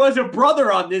guy who has a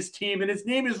brother on this team, and his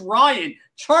name is Ryan.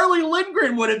 Charlie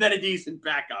Lindgren would have been a decent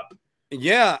backup.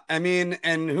 Yeah, I mean,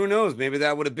 and who knows? Maybe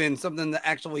that would have been something that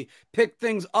actually picked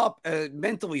things up,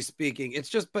 mentally speaking. It's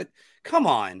just, but come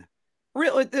on.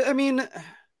 Really? I mean,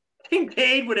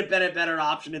 Kincaid would have been a better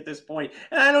option at this point,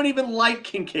 and I don't even like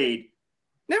Kincaid.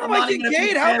 Never mind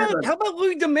Kincaid. How about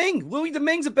Louis Domingue? Louis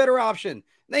Domingue's a better option.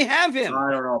 They have him.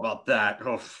 I don't know about that.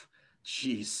 Oh,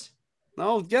 jeez.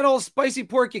 No, get all spicy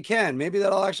pork you can. Maybe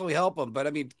that'll actually help him. But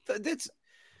I mean,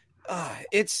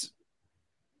 it's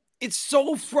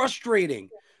so frustrating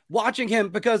watching him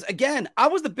because, again, I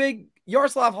was the big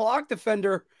Yaroslav Halak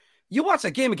defender. You watch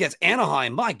that game against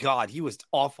Anaheim. My God, he was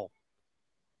awful.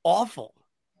 Awful.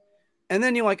 And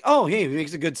then you're like, oh, hey, he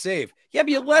makes a good save. Yeah,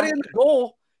 but you let in the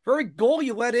goal. For every goal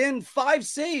you let in, 5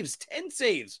 saves, 10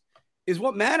 saves is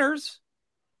what matters.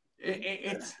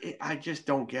 I just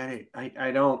don't get it. I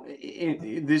don't.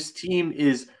 This team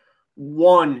is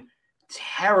one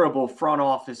terrible front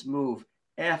office move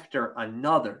after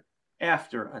another.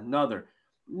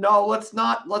 No, let's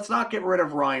not get rid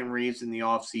of Ryan Reeves in the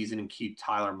offseason and keep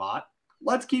Tyler Mott.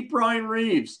 Let's keep Ryan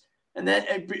Reeves. And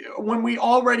then when we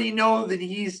already know that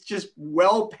he's just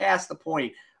well past the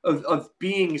point of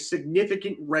being a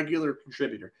significant regular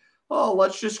contributor. Oh,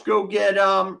 let's just go get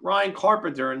Ryan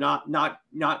Carpenter and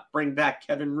not bring back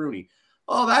Kevin Rooney.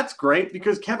 Oh, that's great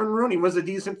because Kevin Rooney was a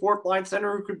decent fourth line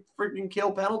center who could freaking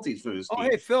kill penalties for this team. Oh,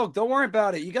 hey, Phil, don't worry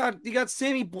about it. You got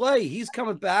Sammy Blais. He's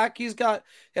coming back. He's got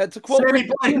to quote Sammy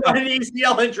Blais got an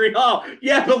ACL injury. Oh,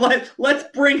 yeah, but let's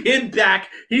bring him back.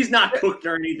 He's not cooked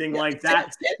or anything like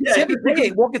that. Sammy Blais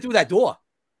ain't walking through that door.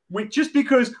 Just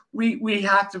because we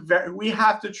have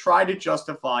to try to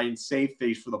justify and save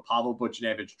face for the Pavel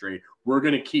Buchnevich trade, we're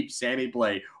going to keep Sammy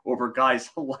Blais over guys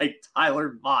like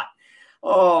Tyler Mott.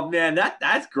 Oh man,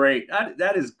 that's great.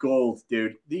 That is gold,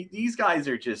 dude. These guys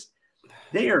are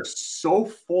they are so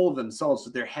full of themselves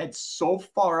with their heads so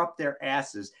far up their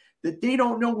asses that they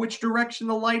don't know which direction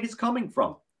the light is coming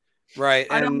from. Right.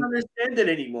 I don't understand it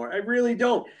anymore. I really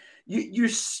don't. You're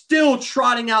still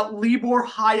trotting out Libor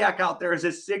Hayek out there as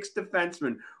a sixth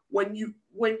defenseman when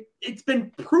it's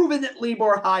been proven that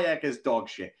Libor Hayek is dog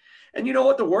shit. And you know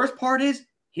what the worst part is?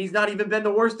 He's not even been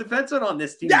the worst defenseman on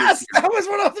this team. Yes, that was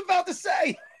what I was about to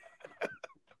say.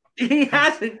 He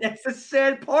hasn't. That's the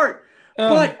sad part.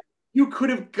 But you could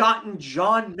have gotten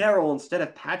John Merrill instead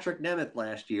of Patrick Nemeth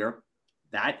last year.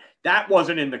 That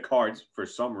wasn't in the cards for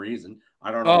some reason.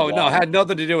 I don't know. Oh, no, it had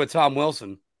nothing to do with Tom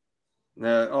Wilson.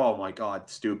 Oh, my God.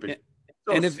 Stupid.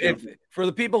 And if for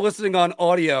the people listening on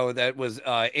audio, that was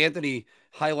Anthony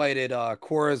highlighted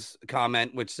Cora's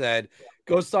comment, which said,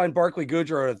 go sign Barclay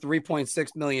Goodrow at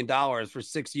 $3.6 million for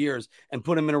 6 years and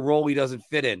put him in a role he doesn't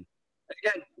fit in.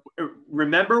 Again,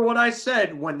 remember what I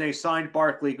said when they signed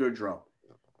Barclay Goodrow.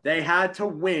 They had to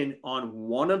win on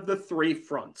one of the 3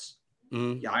 fronts.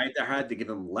 Mm-hmm. You either had to give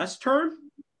him less term,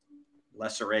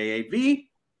 lesser AAV,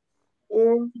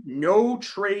 or no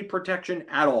trade protection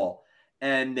at all.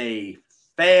 And they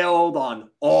failed on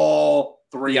all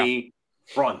 3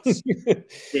 fronts.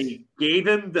 They gave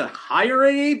him the higher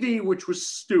AAV, which was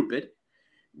stupid.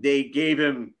 They gave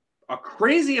him a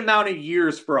crazy amount of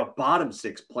years for a bottom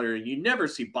 6 player. You never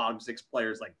see bottom 6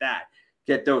 players like that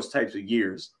get those types of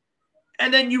years.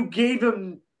 And then you gave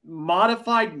him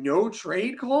modified no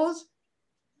trade clause.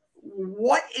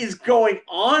 What is going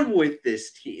on with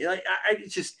this team?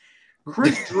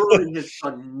 Chris Drury has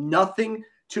done nothing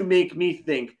to make me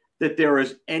think that there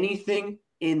is anything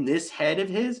in this head of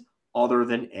his other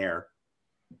than air.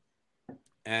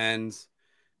 And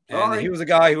he was a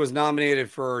guy who was nominated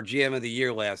for GM of the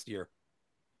Year last year.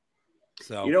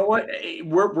 So you know what?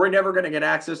 We're never going to get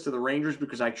access to the Rangers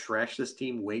because I trash this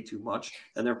team way too much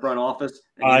and their front office.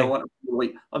 And you know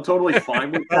what? I'm totally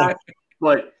fine with that.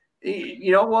 But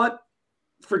you know what?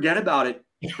 Forget about it.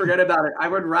 Forget about it. I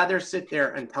would rather sit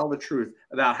there and tell the truth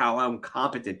about how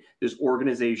incompetent this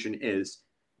organization is,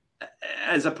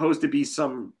 as opposed to be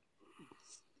some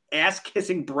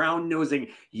ass-kissing, brown-nosing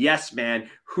yes man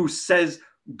who says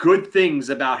good things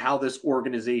about how this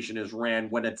organization is ran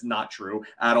when it's not true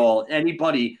at all.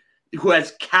 Anybody who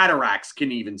has cataracts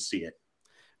can even see it.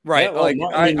 Right. Yeah,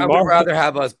 well, I would rather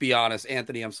have us be honest.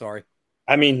 Anthony, I'm sorry.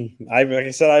 I mean, like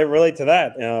I said, I relate to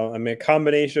that. I mean, a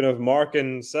combination of Mark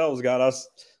and Sells got us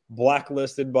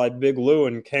blacklisted by Big Lou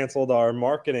and canceled our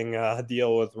marketing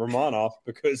deal with Romanov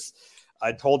because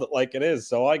I told it like it is.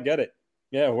 So I get it.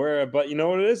 Yeah, but you know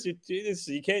what it is?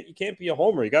 You can't be a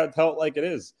homer. You got to tell it like it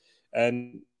is.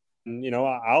 And you know,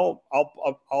 I'll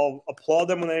applaud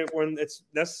them when it's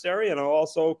necessary, and I'll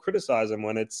also criticize them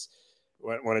when it's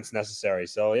necessary.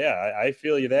 So yeah, I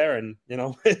feel you there, and you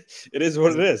know, it is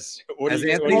what it is. As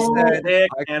Anthony said,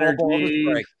 I call ball to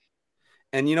strike.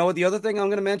 And you know what? The other thing I'm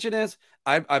going to mention is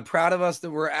I'm proud of us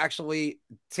that we're actually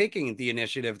taking the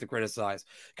initiative to criticize.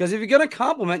 Because if you're going to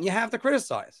compliment, you have to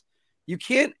criticize. You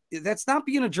can't. That's not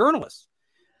being a journalist.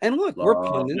 And look, love we're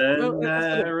pundits. And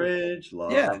marriage,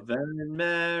 love and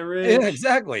marriage. Yeah,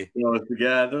 exactly. Go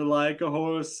together like a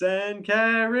horse and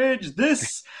carriage.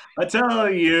 This, I tell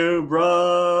you,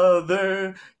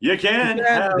 brother, you can't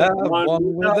have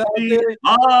one without the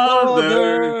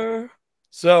other.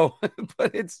 So,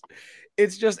 but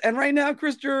it's just, and right now,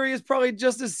 Chris Drury is probably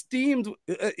just as steamed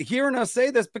hearing us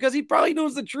say this because he probably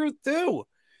knows the truth too.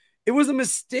 It was a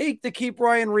mistake to keep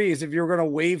Ryan Reeves if you're going to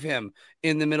waive him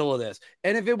in the middle of this.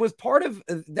 And if it was part of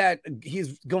that,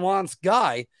 he's Gallant's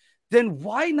guy, then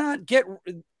why not get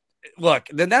 – look,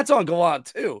 then that's on Gallant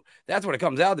too. That's what it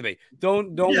comes out to be.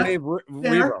 Don't waive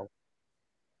Rero.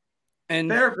 And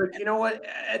fair, but you know what?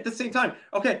 At the same time,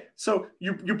 okay, so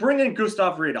you bring in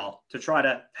Gustav Riedel to try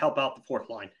to help out the fourth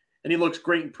line, and he looks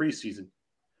great in preseason.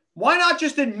 Why not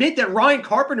just admit that Ryan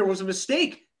Carpenter was a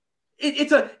mistake?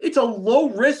 It's a low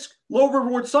risk, low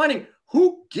reward signing.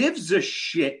 Who gives a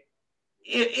shit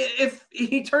if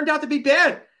he turned out to be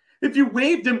bad? If you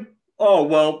waived him, oh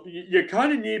well, you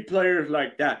kind of need players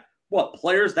like that. What,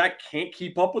 players that can't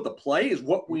keep up with the play is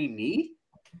what we need?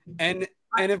 And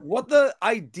if what the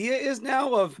idea is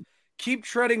now of keep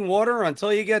treading water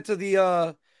until you get to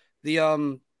the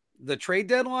trade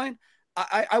deadline,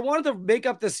 I wanted to make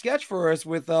up the sketch for us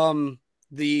with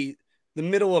the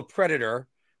middle of Predator,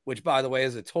 which, by the way,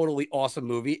 is a totally awesome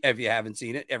movie. If you haven't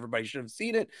seen it, everybody should have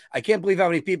seen it. I can't believe how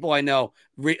many people I know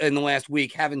in the last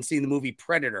week haven't seen the movie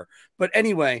Predator. But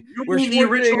anyway, you mean the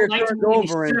original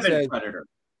 1987 Predator?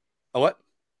 A what?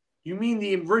 You mean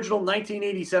the original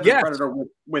 1987 Predator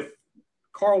with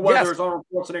Carl Weathers, Arnold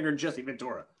Schwarzenegger, and Jesse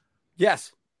Ventura?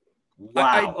 Yes.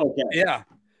 Wow. Okay. Yeah.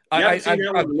 I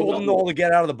told them all to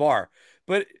get out of the bar.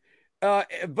 But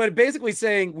basically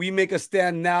saying we make a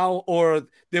stand now or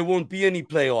there won't be any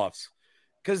playoffs.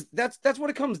 Because that's what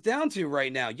it comes down to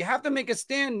right now. You have to make a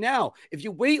stand now. If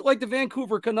you wait like the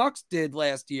Vancouver Canucks did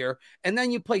last year and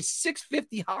then you play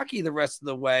 650 hockey the rest of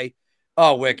the way,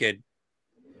 oh, wicked.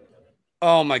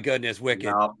 Oh, my goodness,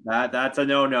 wicked. No, that's a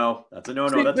no-no. That's a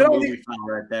no-no. That's a movie foul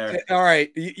right there. All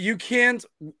right. You can't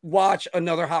watch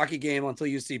another hockey game until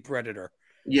you see Predator.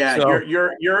 Yeah, so,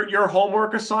 your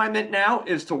homework assignment now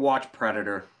is to watch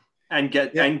Predator and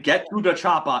get to the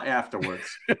chopper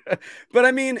afterwards. But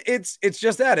I mean, it's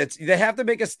just that they have to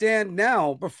make a stand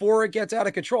now before it gets out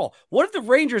of control. What if the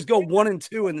Rangers go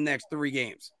 1-2 in the next 3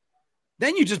 games?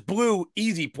 Then you just blew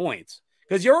easy points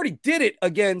because you already did it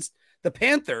against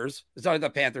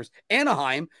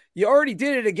Anaheim. You already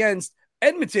did it against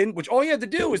Edmonton, which all you had to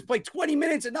do is play 20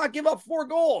 minutes and not give up 4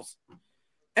 goals.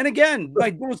 And again,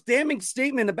 my most damning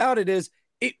statement about it is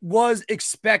it was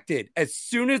expected as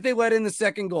soon as they let in the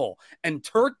second goal. And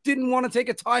Turk didn't want to take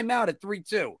a timeout at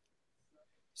 3-2.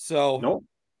 So, nope.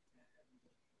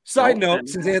 Side note,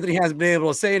 since Anthony hasn't been able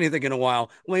to say anything in a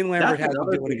while, Lane Lambert has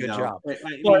been doing a good job.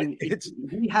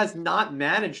 He has not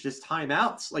managed his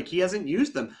timeouts. Like, he hasn't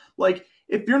used them. Like,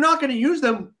 if you're not going to use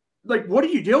them, like, what are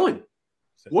you doing?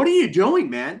 What are you doing,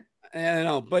 man? I don't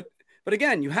know. But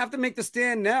again, you have to make the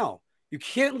stand now. You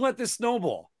can't let this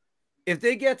snowball. If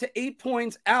they get to 8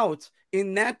 points out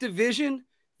in that division,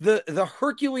 the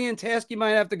Herculean task you might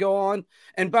have to go on.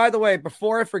 And by the way,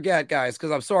 before I forget, guys,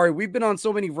 because I'm sorry, we've been on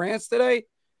so many rants today.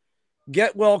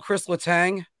 Get well, Chris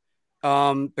Letang,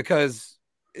 because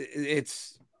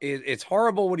it's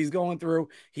horrible what he's going through.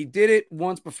 He did it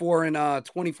once before in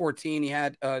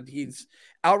 2014. He's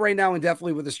out right now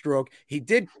indefinitely with a stroke. He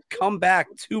did come back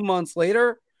 2 months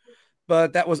later,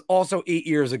 but that was also 8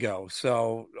 years ago.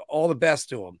 So all the best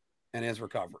to him and his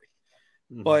recovery.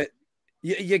 Mm-hmm. But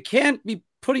you can't be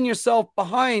putting yourself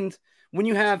behind when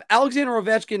you have Alexander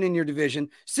Ovechkin in your division,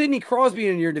 Sidney Crosby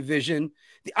in your division,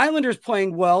 the Islanders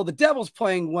playing well, the Devils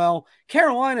playing well.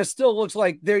 Carolina still looks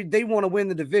like they want to win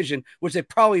the division, which they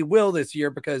probably will this year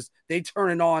because they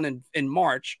turn it on in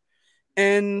March.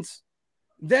 And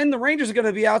then the Rangers are going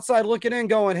to be outside looking in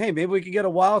going, hey, maybe we could get a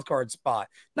wild card spot.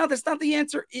 No, that's not the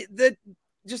answer. They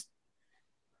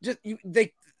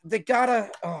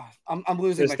gotta. Oh, I'm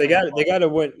losing. They gotta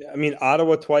win. I mean,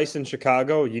 Ottawa twice in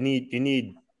Chicago. You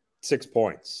need 6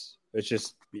 points. It's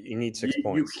just you need 6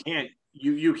 points.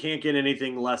 You can't get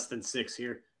anything less than 6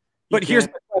 here. But here's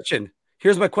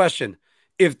my question: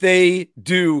 if they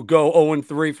do go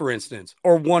 0-3, for instance,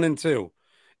 or 1-2,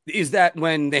 is that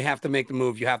when they have to make the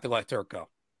move? You have to let Turk go.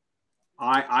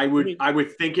 I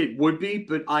would think it would be,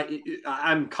 but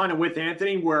I'm kind of with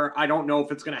Anthony where I don't know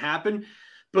if it's going to happen.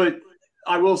 But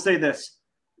I will say this: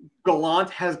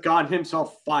 Gallant has gotten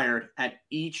himself fired at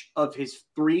each of his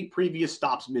 3 previous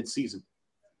stops midseason.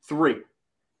 3.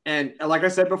 And like I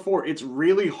said before, it's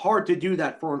really hard to do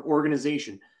that for an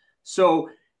organization. So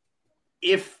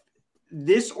if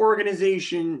this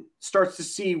organization starts to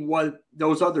see what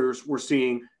those others were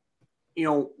seeing,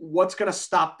 what's going to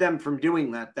stop them from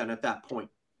doing that then at that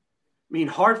point? I mean,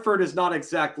 Hartford is not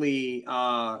exactly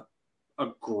a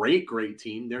great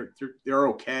team. They're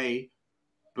okay.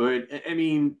 But, I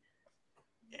mean,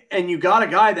 and you got a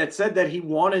guy that said that he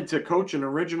wanted to coach an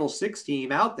original 6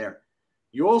 team out there.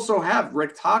 You also have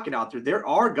Rick Tocchet out there. There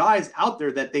are guys out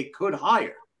there that they could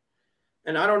hire.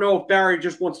 And I don't know if Barry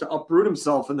just wants to uproot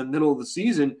himself in the middle of the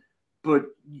season, but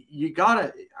you got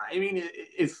to – I mean,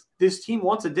 if this team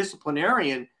wants a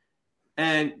disciplinarian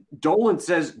and Dolan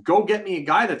says, go get me a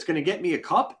guy that's going to get me a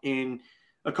cup in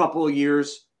a couple of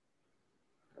years,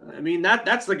 I mean,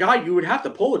 that's the guy you would have to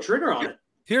pull the trigger on it.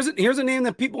 Here's a name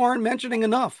that people aren't mentioning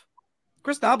enough.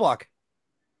 Chris Knobloch.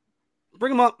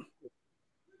 Bring him up.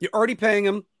 You're already paying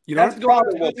him. You don't have to go out.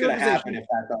 What's going to happen if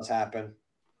that does happen?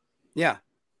 Yeah,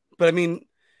 but I mean,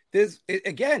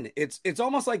 it's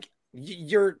almost like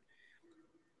you're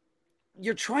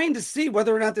trying to see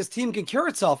whether or not this team can cure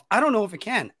itself. I don't know if it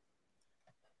can.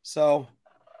 So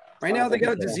right now they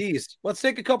got a disease. Let's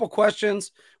take a couple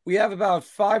questions. We have about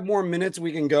 5 more minutes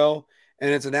we can go, and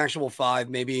it's an actual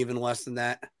 5, maybe even less than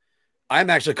that.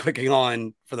 I'm actually clicking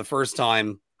on for the first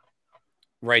time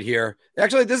right here.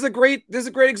 Actually, this is a great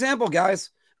example, guys.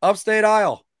 Upstate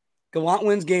Isle. Gallant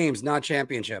wins games, not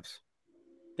championships.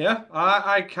 Yeah,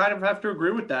 I kind of have to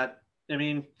agree with that. I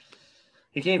mean,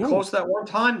 he came close that one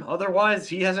time. Otherwise,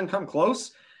 he hasn't come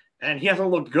close, and he hasn't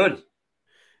looked good.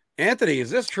 Anthony, is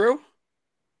this true?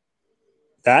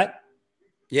 That?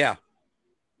 Yeah.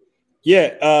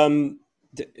 Yeah.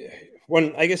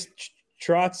 When I guess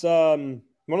Trotz,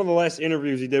 one of the last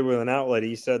interviews he did with an outlet,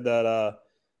 he said that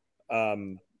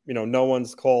no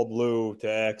one's called Lou to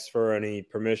ask for any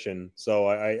permission. So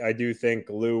I do think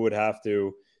Lou would have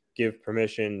to give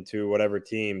permission to whatever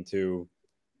team to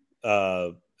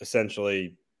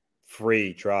essentially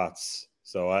free Trotz.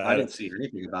 So I didn't see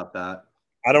anything about that.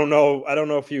 I don't know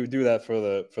if he would do that for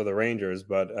the Rangers,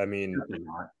 but I mean,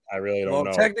 I really don't know.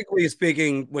 Well, technically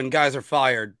speaking, when guys are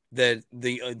fired, that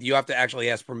you have to actually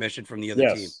ask permission from the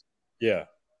other team.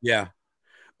 Yeah.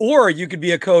 Or you could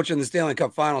be a coach in the Stanley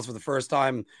Cup Finals for the first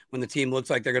time when the team looks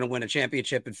like they're going to win a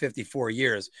championship in 54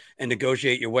 years and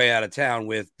negotiate your way out of town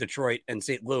with Detroit and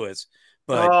St. Louis.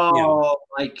 But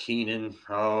Mike Keenan.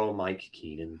 Oh, Mike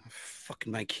Keenan.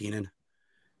 Fucking Mike Keenan.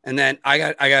 And then I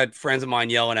got friends of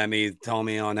mine yelling at me, telling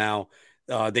me now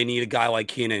they need a guy like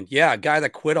Keenan. Yeah, a guy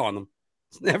that quit on them.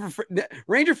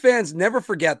 Ranger fans never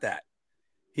forget that.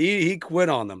 He quit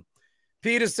on them.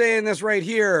 Pete is saying this right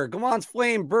here. Gallant's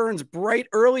flame burns bright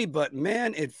early, but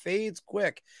man, it fades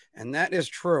quick. And that is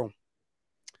true.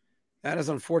 That is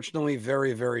unfortunately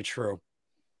very, very true.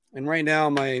 And right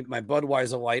now, my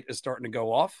Budweiser light is starting to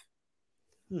go off.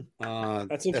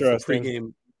 That's interesting.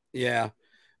 Pregame. Yeah.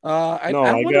 I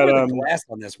wonder got where the glass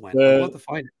on this went. I'll have to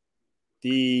find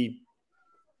it.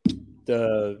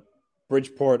 The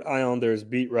Bridgeport Islanders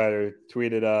beat writer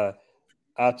tweeted,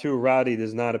 Atu Rowdy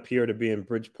does not appear to be in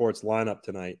Bridgeport's lineup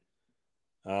tonight.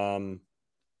 And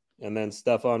then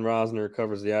Stefan Rosner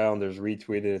covers the Islanders,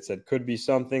 retweeted it, said, could be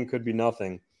something, could be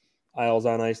nothing. Isles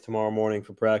on ice tomorrow morning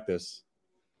for practice.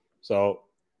 So,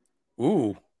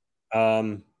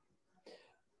 I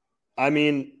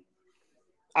mean,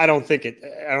 I don't think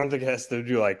it has to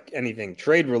do like anything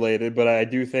trade related, but I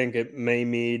do think it may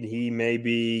mean he may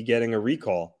be getting a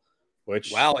recall,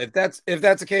 which Wow, if that's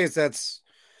the case, that's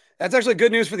actually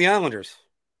good news for the Islanders.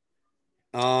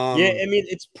 yeah, I mean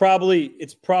it's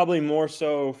probably more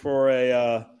so for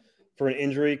an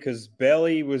injury because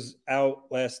Bailey was out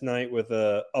last night with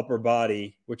a upper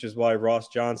body, which is why Ross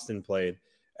Johnston played,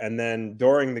 and then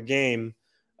during the game,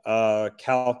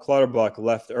 Cal Clutterbuck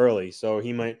left early, so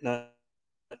he might not,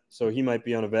 so he might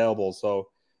be unavailable. So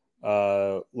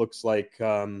looks like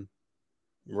Ratu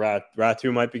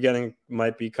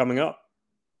might be coming up.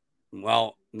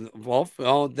 Well,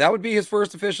 that would be his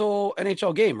first official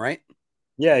NHL game, right?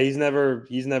 Yeah, he's never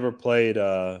played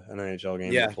an NHL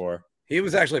game Yeah, before. he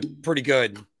was actually pretty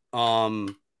good. He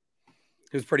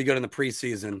was pretty good in the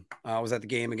preseason. I was at the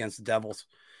game against the Devils.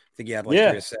 I think he had like Yeah,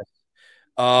 3 assists.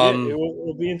 yeah,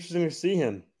 it'll be interesting to see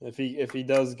him if he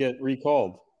does get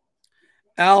recalled.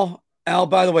 Al,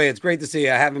 by the way, it's great to see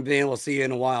you. I haven't been able to see you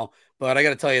in a while, but I got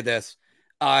to tell you this.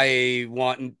 I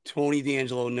want Tony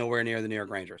DeAngelo nowhere near the New York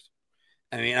Rangers.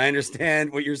 I mean, I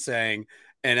understand what you're saying.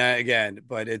 And again,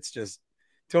 but it's just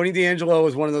Tony DeAngelo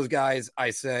was one of those guys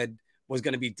I said was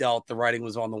going to be dealt. The writing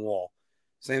was on the wall.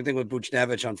 Same thing with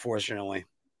Buchnevich, unfortunately.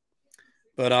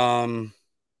 But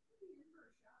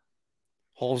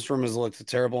Holmstrom has looked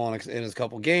terrible in his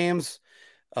couple games.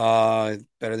 Better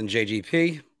than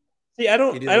JGP. See, I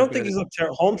don't think he's looked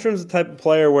terrible. Holmstrom's the type of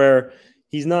player where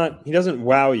he doesn't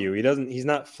wow you. He's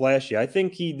not flashy. I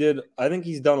think he's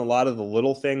done a lot of the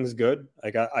little things good.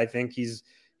 Like I think he's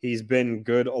been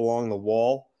good along the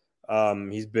wall.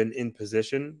 He's been in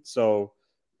position. So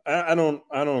I don't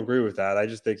agree with that. I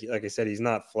just think, like I said, he's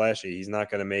not flashy. He's not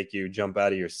going to make you jump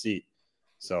out of your seat.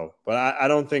 So, but I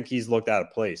don't think he's looked out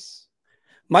of place.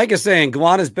 Mike is saying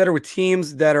Gallant is better with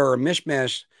teams that are a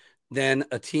mishmash than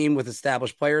a team with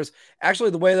established players. Actually,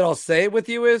 the way that I'll say it with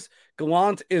you is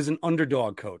Gallant is an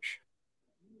underdog coach.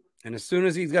 And as soon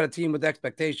as he's got a team with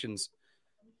expectations,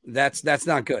 that's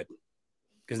not good.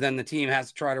 Because then the team has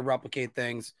to try to replicate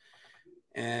things.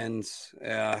 And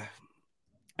I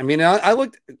mean, I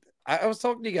was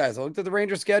talking to you guys. I looked at the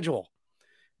Rangers schedule.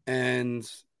 And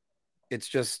it's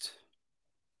just,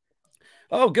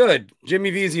 oh, good.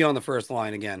 Jimmy Vesey on the first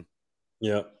line again.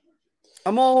 Yeah.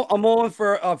 I'm all in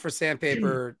for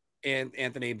sandpaper and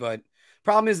Anthony, but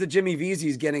problem is that Jimmy Vesey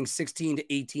is getting 16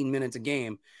 to 18 minutes a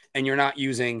game, and you're not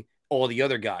using all the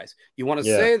other guys. You want to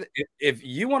say that if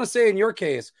you want to say in your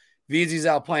case, Vesey's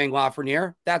out playing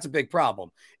Lafreniere, that's a big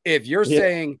problem. If you're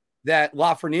saying that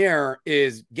Lafreniere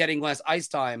is getting less ice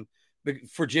time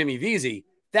for Jimmy Vesey,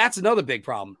 that's another big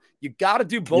problem. You got to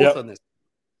do both on this.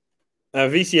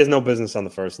 Vesey has no business on the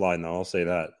first line, though. I'll say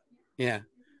that. Yeah.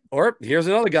 Or here's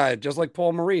another guy, just like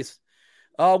Paul Maurice.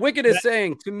 Wicked is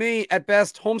saying, to me, at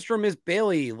best, Holmstrom is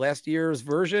Bailey, last year's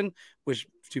version, which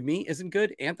to me isn't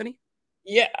good. Anthony?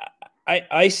 Yeah,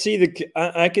 I see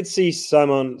I could see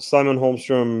Simon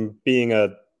Holmstrom being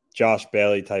a Josh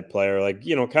Bailey type player, like,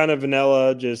 kind of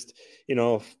vanilla, just,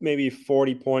 maybe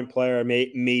 40-point player,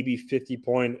 maybe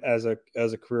 50-point as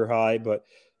a career high, but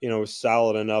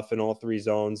solid enough in all three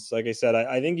zones. Like I said,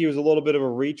 I think he was a little bit of a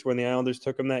reach when the Islanders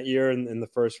took him that year in the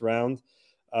first round.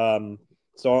 So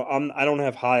I don't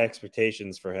have high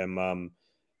expectations for him.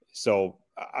 So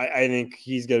I think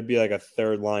he's going to be like a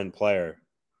third line player,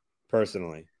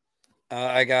 personally.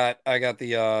 I got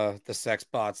the sex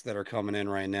bots that are coming in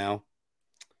right now.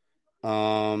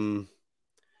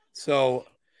 So,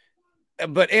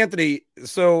 but Anthony,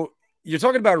 so you're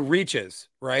talking about reaches,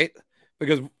 right?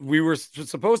 Because we were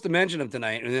supposed to mention him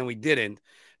tonight, and then we didn't.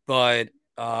 But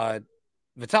Vitaly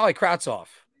Kravtsov,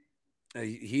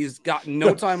 he's got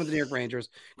no time with the New York Rangers.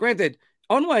 Granted,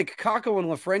 unlike Kakko and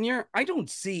Lafreniere, I don't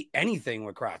see anything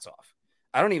with Kravtsov.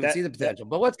 I don't even see the potential.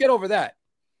 But let's get over that.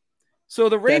 So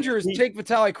the Rangers take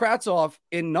Vitaly Kravtsov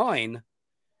in 9,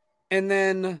 and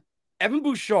then Evan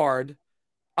Bouchard,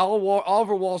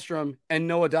 Oliver Wahlstrom, and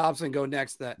Noah Dobson go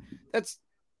next. That's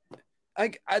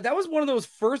that was one of those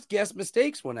first guess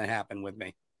mistakes when it happened with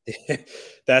me.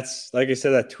 That's, like I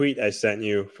said, that tweet I sent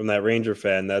you from that Ranger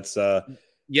fan. That's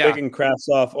picking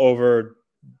Kravtsov over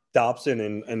Dobson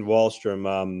and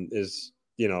Wahlstrom is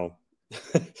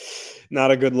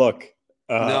not a good look.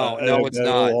 No, it's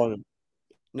not.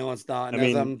 No, it's not.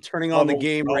 And I'm turning on the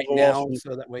game right now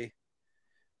so that way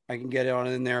I can get it on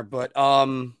in there. But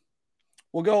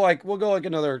we'll go like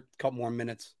another couple more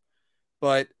minutes.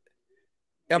 But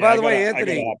by the way,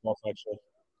 Anthony.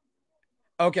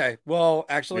 Okay, well,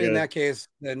 actually, in that case,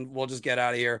 then we'll just get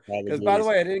out of here. Because, by the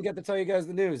way, I didn't get to tell you guys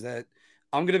the news that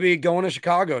I'm going to be going to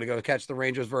Chicago to go catch the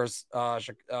Rangers versus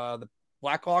the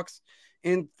Blackhawks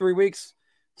in 3 weeks.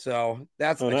 So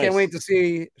that's I nice. can't wait to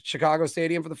see Chicago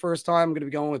Stadium for the first time. I'm going to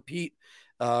be going with Pete,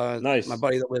 nice, my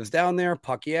buddy that lives down there.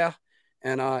 Puck yeah,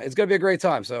 and it's going to be a great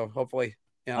time. So hopefully,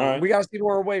 we got to see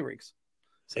more away rinks.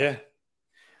 So. Yeah.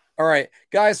 All right,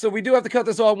 guys. So we do have to cut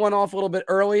this one off a little bit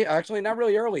early. Actually, not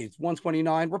really early. It's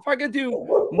 1:29. We're probably gonna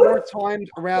do more times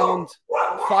around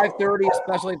 5:30,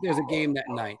 especially if there's a game that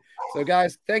night. So,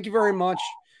 guys, thank you very much.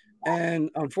 And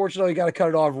unfortunately, got to cut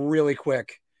it off really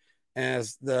quick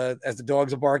as the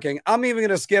dogs are barking. I'm even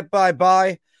gonna skip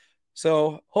bye.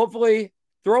 So hopefully,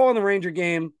 throw on the Ranger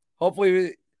game.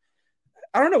 Hopefully,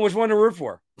 I don't know which one to root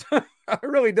for. I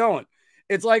really don't.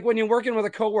 It's like when you're working with a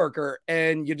coworker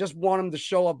and you just want him to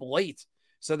show up late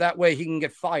so that way he can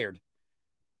get fired.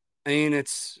 I mean,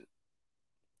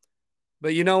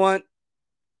 but you know what?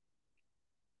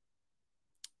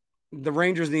 The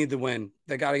Rangers need to win.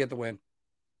 They got to get the win.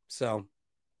 So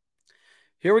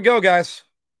here we go, guys.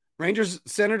 Rangers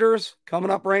Senators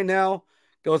coming up right now.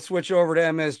 Go switch over to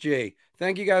MSG.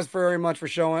 Thank you guys very much for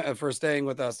staying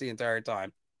with us the entire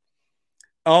time.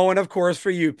 Oh, and of course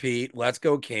for you, Pete. Let's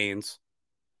go Canes.